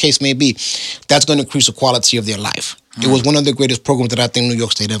whatever the case may be, that's going to increase the quality of their life. It was one of the greatest programs that I think New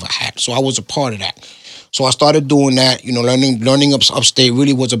York State ever had. So I was a part of that. So I started doing that, learning upstate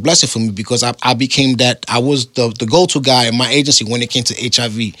really was a blessing for me because I became that, I was the go-to guy in my agency when it came to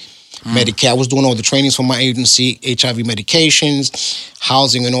HIV Medicare. I was doing all the trainings for my agency, HIV medications,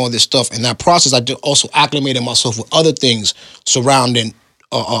 housing and all this stuff. In that process, I also acclimated myself with other things surrounding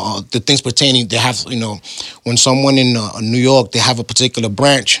the things pertaining, they have, when someone in New York, they have a particular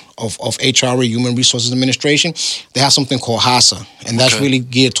branch of HRA, Human Resources Administration, they have something called HASA, and that's really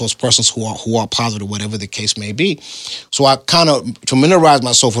geared towards persons who are positive, whatever the case may be. So I kind of familiarized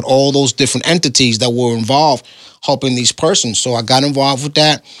myself with all those different entities that were involved helping these persons. So I got involved with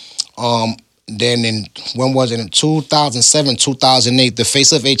that. Then in 2007, 2008, the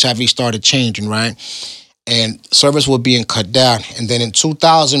face of HIV started changing, right? And service was being cut down. And then in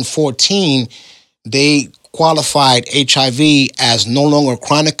 2014, they qualified HIV as no longer a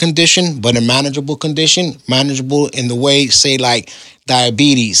chronic condition, but a manageable condition. Manageable in the way, say, like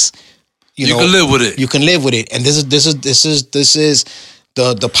diabetes. You can live with it. You can live with it. And this is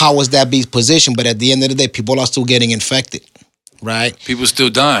the powers that be position. But at the end of the day, people are still getting infected. Right? People still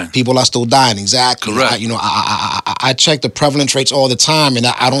dying. People are still dying, exactly. Correct. I check the prevalence rates all the time, and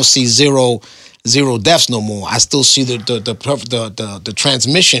I don't see zero deaths no more. I still see the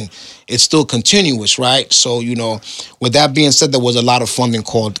transmission. It's still continuous, right? So, with that being said, there was a lot of funding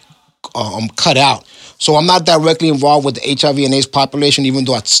called cut out. So I'm not directly involved with the HIV and AIDS population, even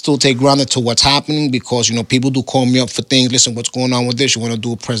though I still take grounded to what's happening because, people do call me up for things. Listen, what's going on with this? You want to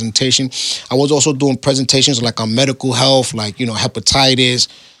do a presentation? I was also doing presentations like on medical health, like, hepatitis,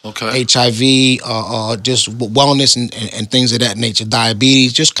 HIV, just wellness and things of that nature,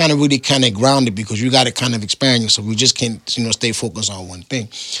 diabetes, just kind of grounded because you got to kind of expand yourself. We just can't, stay focused on one thing.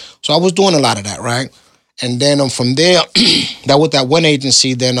 So I was doing a lot of that, right? And then from there, that with that one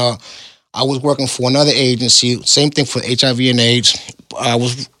agency, then I was working for another agency, same thing for HIV and AIDS. I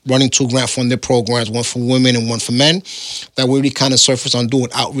was running 2 grant-funded programs, one for women and one for men, that really kind of surfaced on doing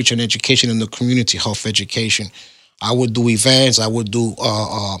outreach and education in the community, health education. I would do events. I would do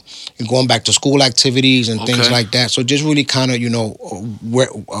going back to school activities and things like that. So just really kind of,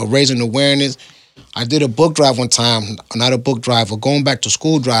 raising awareness. I did a book drive one time, not a book drive, a going back to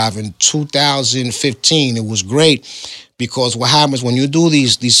school drive in 2015. It was great because what happens when you do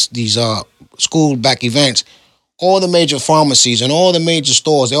these school back events, all the major pharmacies and all the major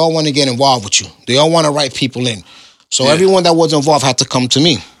stores, they all want to get involved with you. They all want to write people in. So everyone that was involved had to come to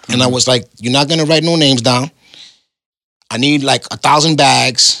me. And I was like, you're not going to write no names down. I need like 1,000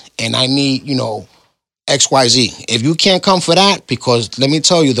 bags and I need, XYZ. If you can't come for that, because let me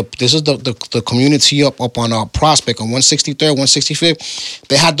tell you, this is the community up on our Prospect on 163rd, 165th,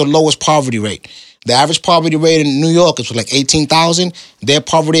 they had the lowest poverty rate. The average poverty rate in New York is like 18,000. Their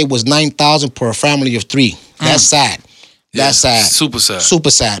poverty rate was 9,000 per family of 3. That's sad. That's sad. Super sad.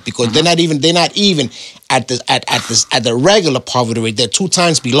 Super sad because they're not even at the regular poverty rate. They're 2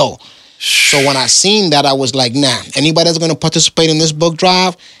 times below. So when I seen that, I was like, nah. Anybody that's gonna participate in this book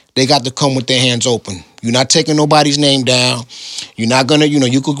drive, they got to come with their hands open. You're not taking nobody's name down. You're not gonna,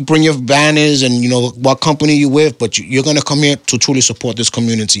 you could bring your banners and what company you with, but you're gonna come here to truly support this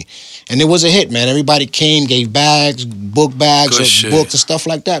community. And it was a hit, man. Everybody came, gave bags, book bags, books and stuff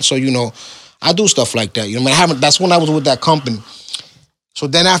like that. So I do stuff like that. That's when I was with that company. So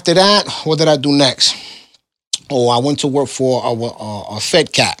then after that, what did I do next? Oh, I went to work for a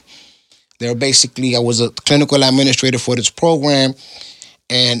FedCap. They're basically, I was a clinical administrator for this program.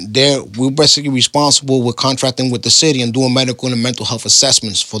 And we're basically responsible with contracting with the city and doing medical and mental health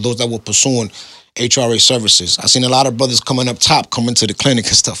assessments for those that were pursuing HRA services. I've seen a lot of brothers coming up top, coming to the clinic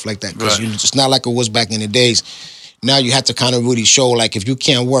and stuff like that. Because it's not like it was back in the days. Now you have to kind of really show, like, if you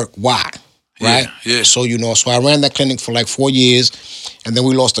can't work, why? Right? Yeah. So, so I ran that clinic for like 4 years, and then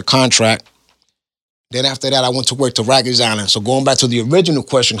we lost the contract. Then after that, I went to work to Rikers Island. So going back to the original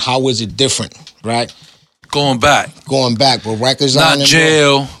question, how is it different, right? Going back, but Rikers Island, not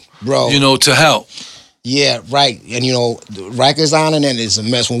jail, bro. To help. Yeah, right. And Rikers Island is a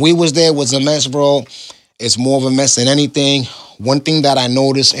mess. When we was there, it was a mess, bro. It's more of a mess than anything. One thing that I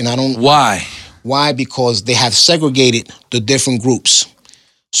noticed, and I don't. Why? Because they have segregated the different groups.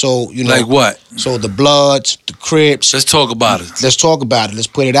 So like what? So the Bloods, the Crips. Let's talk about it. Let's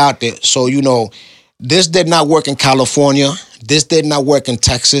put it out there. So this did not work in California. This did not work in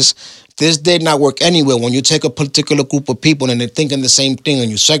Texas. This did not work anywhere. When you take a particular group of people and they're thinking the same thing and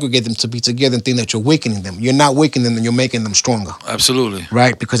you segregate them to be together and think that you're weakening them. You're not weakening them, you're making them stronger. Absolutely.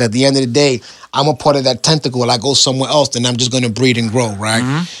 Right? Because at the end of the day, I'm a part of that tentacle. I go somewhere else, then I'm just going to breed and grow,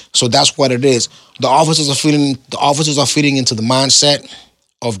 right? So that's what it is. The officers are feeding into the mindset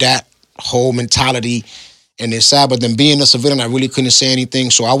of that whole mentality. And it's sad, but then being a civilian, I really couldn't say anything.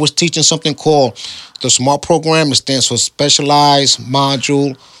 So I was teaching something called the SMART program. It stands for Specialized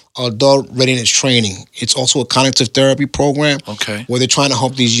Module Adult Readiness Training. It's also a cognitive therapy program. Okay. Where they're trying to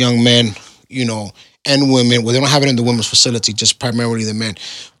help these young men, and women, well, they don't have it in the women's facility, just primarily the men,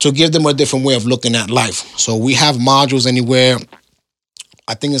 to give them a different way of looking at life. So we have modules anywhere,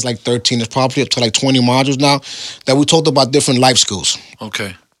 I think it's like 13, it's probably up to like 20 modules now, that we talked about different life skills.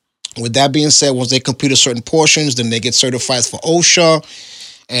 Okay. With that being said, once they complete a certain portions, then they get certified for OSHA.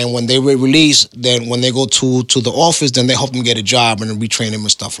 And when they release, then when they go to the office, then they help them get a job and retrain them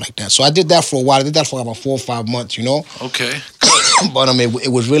and stuff like that. So I did that for a while. I did that for about 4 or 5 months, Okay. But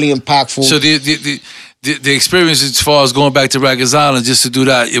it was really impactful. So the experience as far as going back to Rikers Island just to do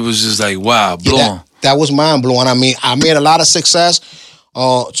that, it was just like, wow, blowing. Yeah, that was mind blowing. I made a lot of success.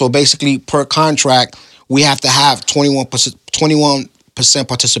 So basically, per contract, we have to have 21%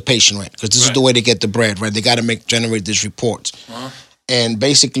 participation rate because this is the way they get the bread, right? They got to generate these reports. And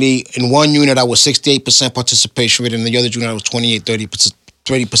basically, in one unit, I was 68% participation rate, and in the other unit, I was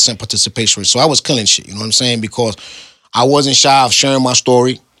 30% participation rate. So I was killing shit, you know what I'm saying? Because I wasn't shy of sharing my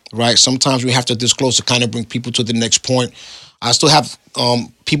story, right? Sometimes we have to disclose to kind of bring people to the next point. I still have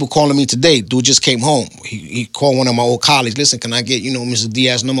people calling me today. Dude just came home. He called one of my old colleagues. Listen, can I get, Mr.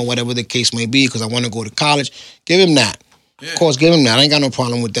 Diaz's number, whatever the case may be, because I want to go to college? Give him that. Yeah. Of course, give him that. I ain't got no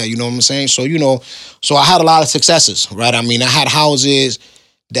problem with that. You know what I'm saying? So, so I had a lot of successes, right? I had houses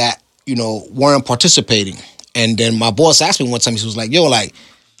that, weren't participating. And then my boss asked me one time, he was like, yo, like,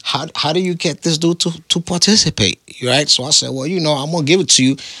 how do you get this dude to participate? Right? So I said, well, I'm going to give it to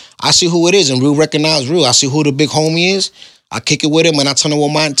you. I see who it is and real recognize real. I see who the big homie is. I kick it with him and I tell him what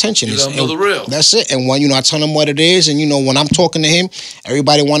my intention is. You know the real. That's it. And when, I tell him what it is. And, when I'm talking to him,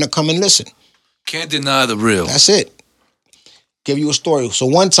 everybody want to come and listen. Can't deny the real. That's it. Give you a story. So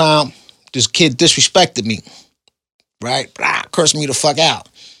one time, this kid disrespected me, right? Cursed me the fuck out.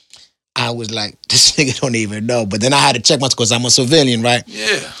 I was like, this nigga don't even know. But then I had to check myself because I'm a civilian, right?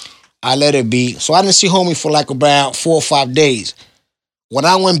 Yeah. I let it be. So I didn't see homie for like about 4 or 5 days. When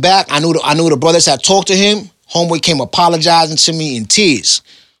I went back, I knew the brothers had talked to him. Homeboy came apologizing to me in tears.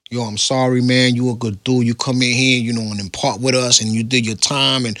 Yo, I'm sorry, man. You a good dude. You come in here, you know, and impart with us, and you did your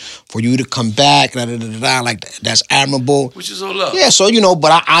time, and for you to come back, like that's admirable. Which is all love. Yeah, so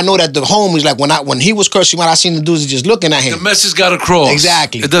but I know that the homies, like when he was cursing me out, I seen the dudes just looking at him. The message got across.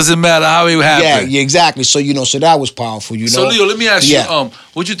 Exactly. It doesn't matter how it happened. Yeah, exactly. So so that was powerful. So Leo, let me ask you,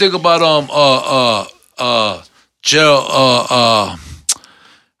 what you think about jail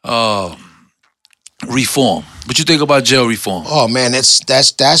reform? What you think about jail reform? Oh man, that's all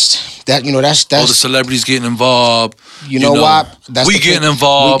the celebrities getting involved. You know what? We getting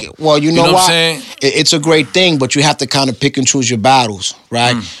involved. You know what I'm saying? It's a great thing, but you have to kind of pick and choose your battles,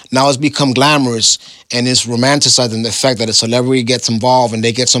 right? Now it's become glamorous and it's romanticizing the fact that a celebrity gets involved and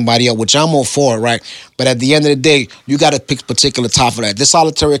they get somebody else, which I'm all for, right? But at the end of the day, you got to pick a particular top for that. This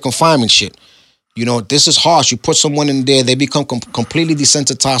solitary confinement shit. This is harsh. You put someone in there, they become completely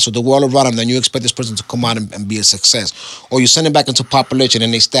desensitized to the world around them, then you expect this person to come out and be a success. Or you send them back into population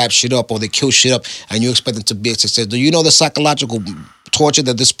and they stab shit up or they kill shit up and you expect them to be a success. Do you know the psychological torture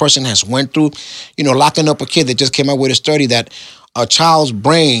that this person has went through? Locking up a kid that just came out with a study that a child's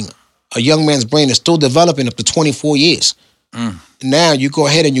brain, a young man's brain is still developing up to 24 years. Now you go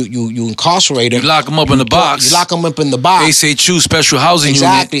ahead and you incarcerate him. You lock him up in the box. You lock him up in the box. They say choose special housing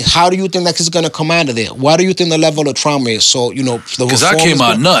exactly. unit. How do you think that kid's gonna come out of there? Why do you think the level of trauma is? So because I came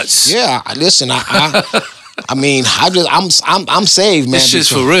out nuts. Yeah, listen, I mean, I'm saved, man. This shit's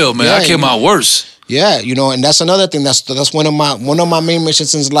for real, man. I came out worse. Yeah, and that's another thing. That's one of my main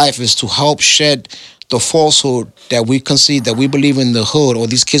missions in life is to help shed the falsehood that we concede, that we believe in the hood, or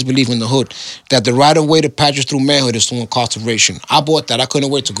these kids believe in the hood, that the right of way to passage through manhood is through incarceration. I bought that. I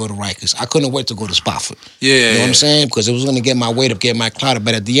couldn't wait to go to Rikers. I couldn't wait to go to Spofford. Yeah. You know what I'm saying? Because it was going to get my weight up, get my clout up.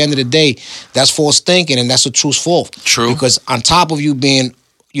 But at the end of the day, that's false thinking, and that's a true fault. True. Because on top of you being,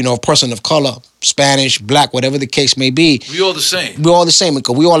 a person of color, Spanish, black, whatever the case may be. We all the same. We're all the same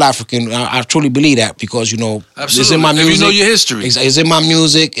because we all African. I truly believe that because, Absolutely. It's in my music. If you know your history. It's in my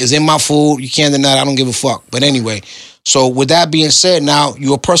music. It's in my food. You can't deny it. I don't give a fuck. But anyway, so with that being said, now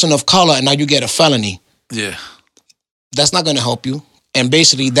you're a person of color and now you get a felony. Yeah. That's not going to help you. And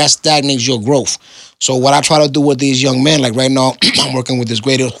basically that stagnates your growth. So what I try to do with these young men, like right now, I'm working with this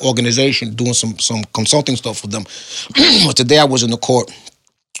great organization doing some consulting stuff with them. But today I was in the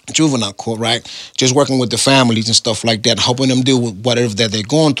juvenile court, right? Just working with the families and stuff like that, helping them deal with whatever that they're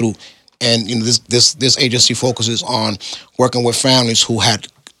going through. And this agency focuses on working with families who had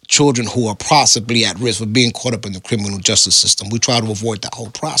children who are possibly at risk of being caught up in the criminal justice system. We try to avoid that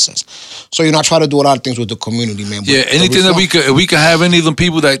whole process. So, I try to do a lot of things with the community, man. Yeah, anything that we could have any of them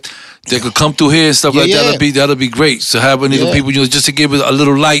people that could come through here and stuff like that, that'll be great. So have any of them people, just to give it a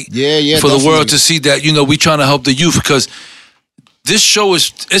little light for definitely. the world to see that, we trying to help the youth because this show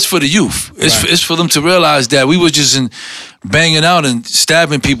is for the youth. It's for them to realize that we were just banging out and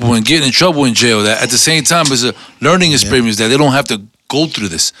stabbing people and getting in trouble in jail. That at the same time is a learning experience that they don't have to go through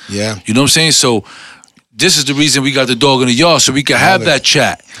this. Yeah. You know what I'm saying? So this is the reason we got the dog in the yard so we can have that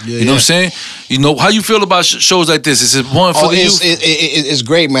chat. You know what I'm saying? How you feel about shows like this? Is it important for the youth? It's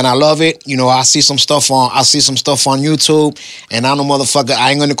great, man. I love it. I see some stuff on YouTube, and I know motherfucker. I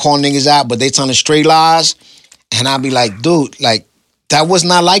ain't gonna call niggas out, but they telling straight lies, and I be like, dude, like. That was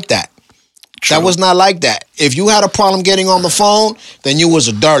not like that. True. That was not like that. If you had a problem getting on the phone, then you was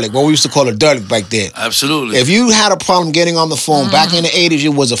a derelict. What we used to call a derelict back then. Absolutely. If you had a problem getting on the phone back in the 80s,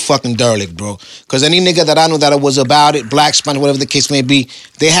 you was a fucking derelict, bro. Because any nigga that I knew that it was about it, black, Spanish, whatever the case may be,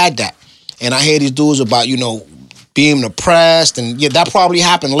 they had that. And I hear these dudes about, being oppressed. And that probably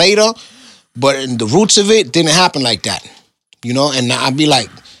happened later. But in the roots of it didn't happen like that. And I'd be like,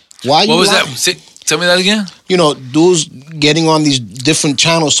 why you What was that? Tell me that again. Dudes getting on these different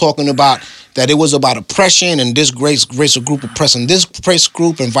channels talking about that it was about oppression and this racial group oppressing this race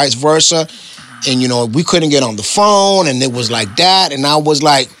group and vice versa. And, we couldn't get on the phone and it was like that. And I was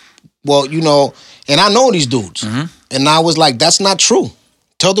like, well, and I know these dudes. Mm-hmm. And I was like, that's not true.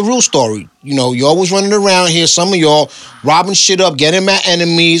 Tell the real story. You're always running around here, some of y'all robbing shit up, getting mad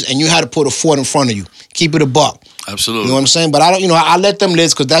enemies, and you had to put a fort in front of you. Keep it a buck. Absolutely. You know what I'm saying? But I don't, I let them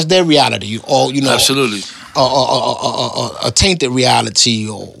live because that's their reality. Or, absolutely. A tainted reality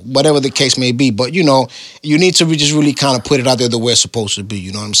or whatever the case may be. But, you need to just really kind of put it out there the way it's supposed to be.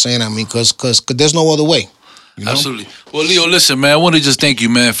 You know what I'm saying? I mean, because there's no other way. Absolutely. Well, Leo, listen, man, I want to just thank you,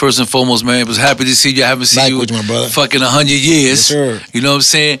 man. First and foremost, man, I was happy to see you. I haven't seen Likewise, you my brother. fucking 100 years. Yes, sir. You know what I'm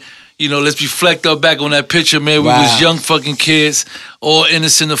saying? You know, let's reflect back on that picture, man. We was young fucking kids, all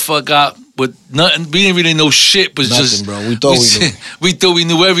innocent the fuck out, with nothing. We didn't really know shit, but Nothing, just bro. We thought we knew. We thought we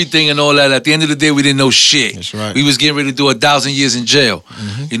knew everything and all that. At the end of the day, we didn't know shit. That's right. We was getting ready to do 1,000 years in jail.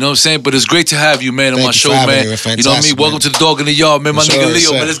 You know what I'm saying? But it's great to have you, man, on my show, man. You know what I mean? Welcome to the Dog in the Yard, man. My nigga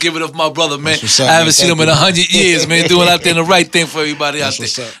Leo, man. Let's give it up for my brother, man. I haven't seen him in 100 years, man. Doing out there the right thing for everybody out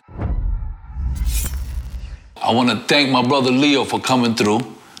there. I want to thank my brother Leo for coming through.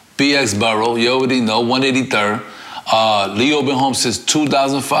 BX Borough, you already know, 183rd. Leo been home since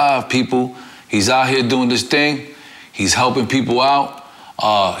 2005, people. He's out here doing this thing. He's helping people out.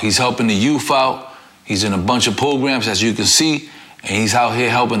 He's helping the youth out. He's in a bunch of programs, as you can see. And he's out here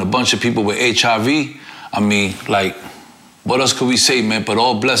helping a bunch of people with HIV. I mean, like, what else could we say, man? But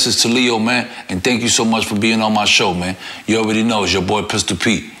all blessings to Leo, man. And thank you so much for being on my show, man. You already know, it's your boy Pistol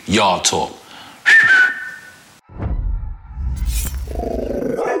Pete. Yard Talk.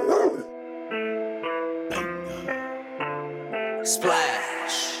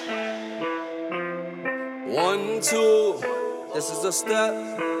 Splash. 1, 2. This is a step.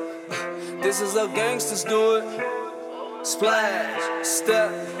 This is how gangsters do it. Splash.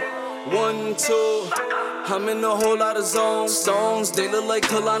 Step. 1, 2. I'm in a whole lot of zones. They look like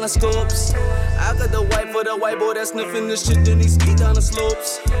colonoscopes. I got the white for the white boy that's sniffing the shit, then he ski down the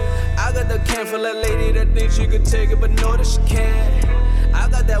slopes. I got the can for that lady that thinks she could take it, but know that she can't. I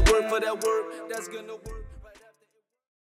got that work for that work that's gonna work.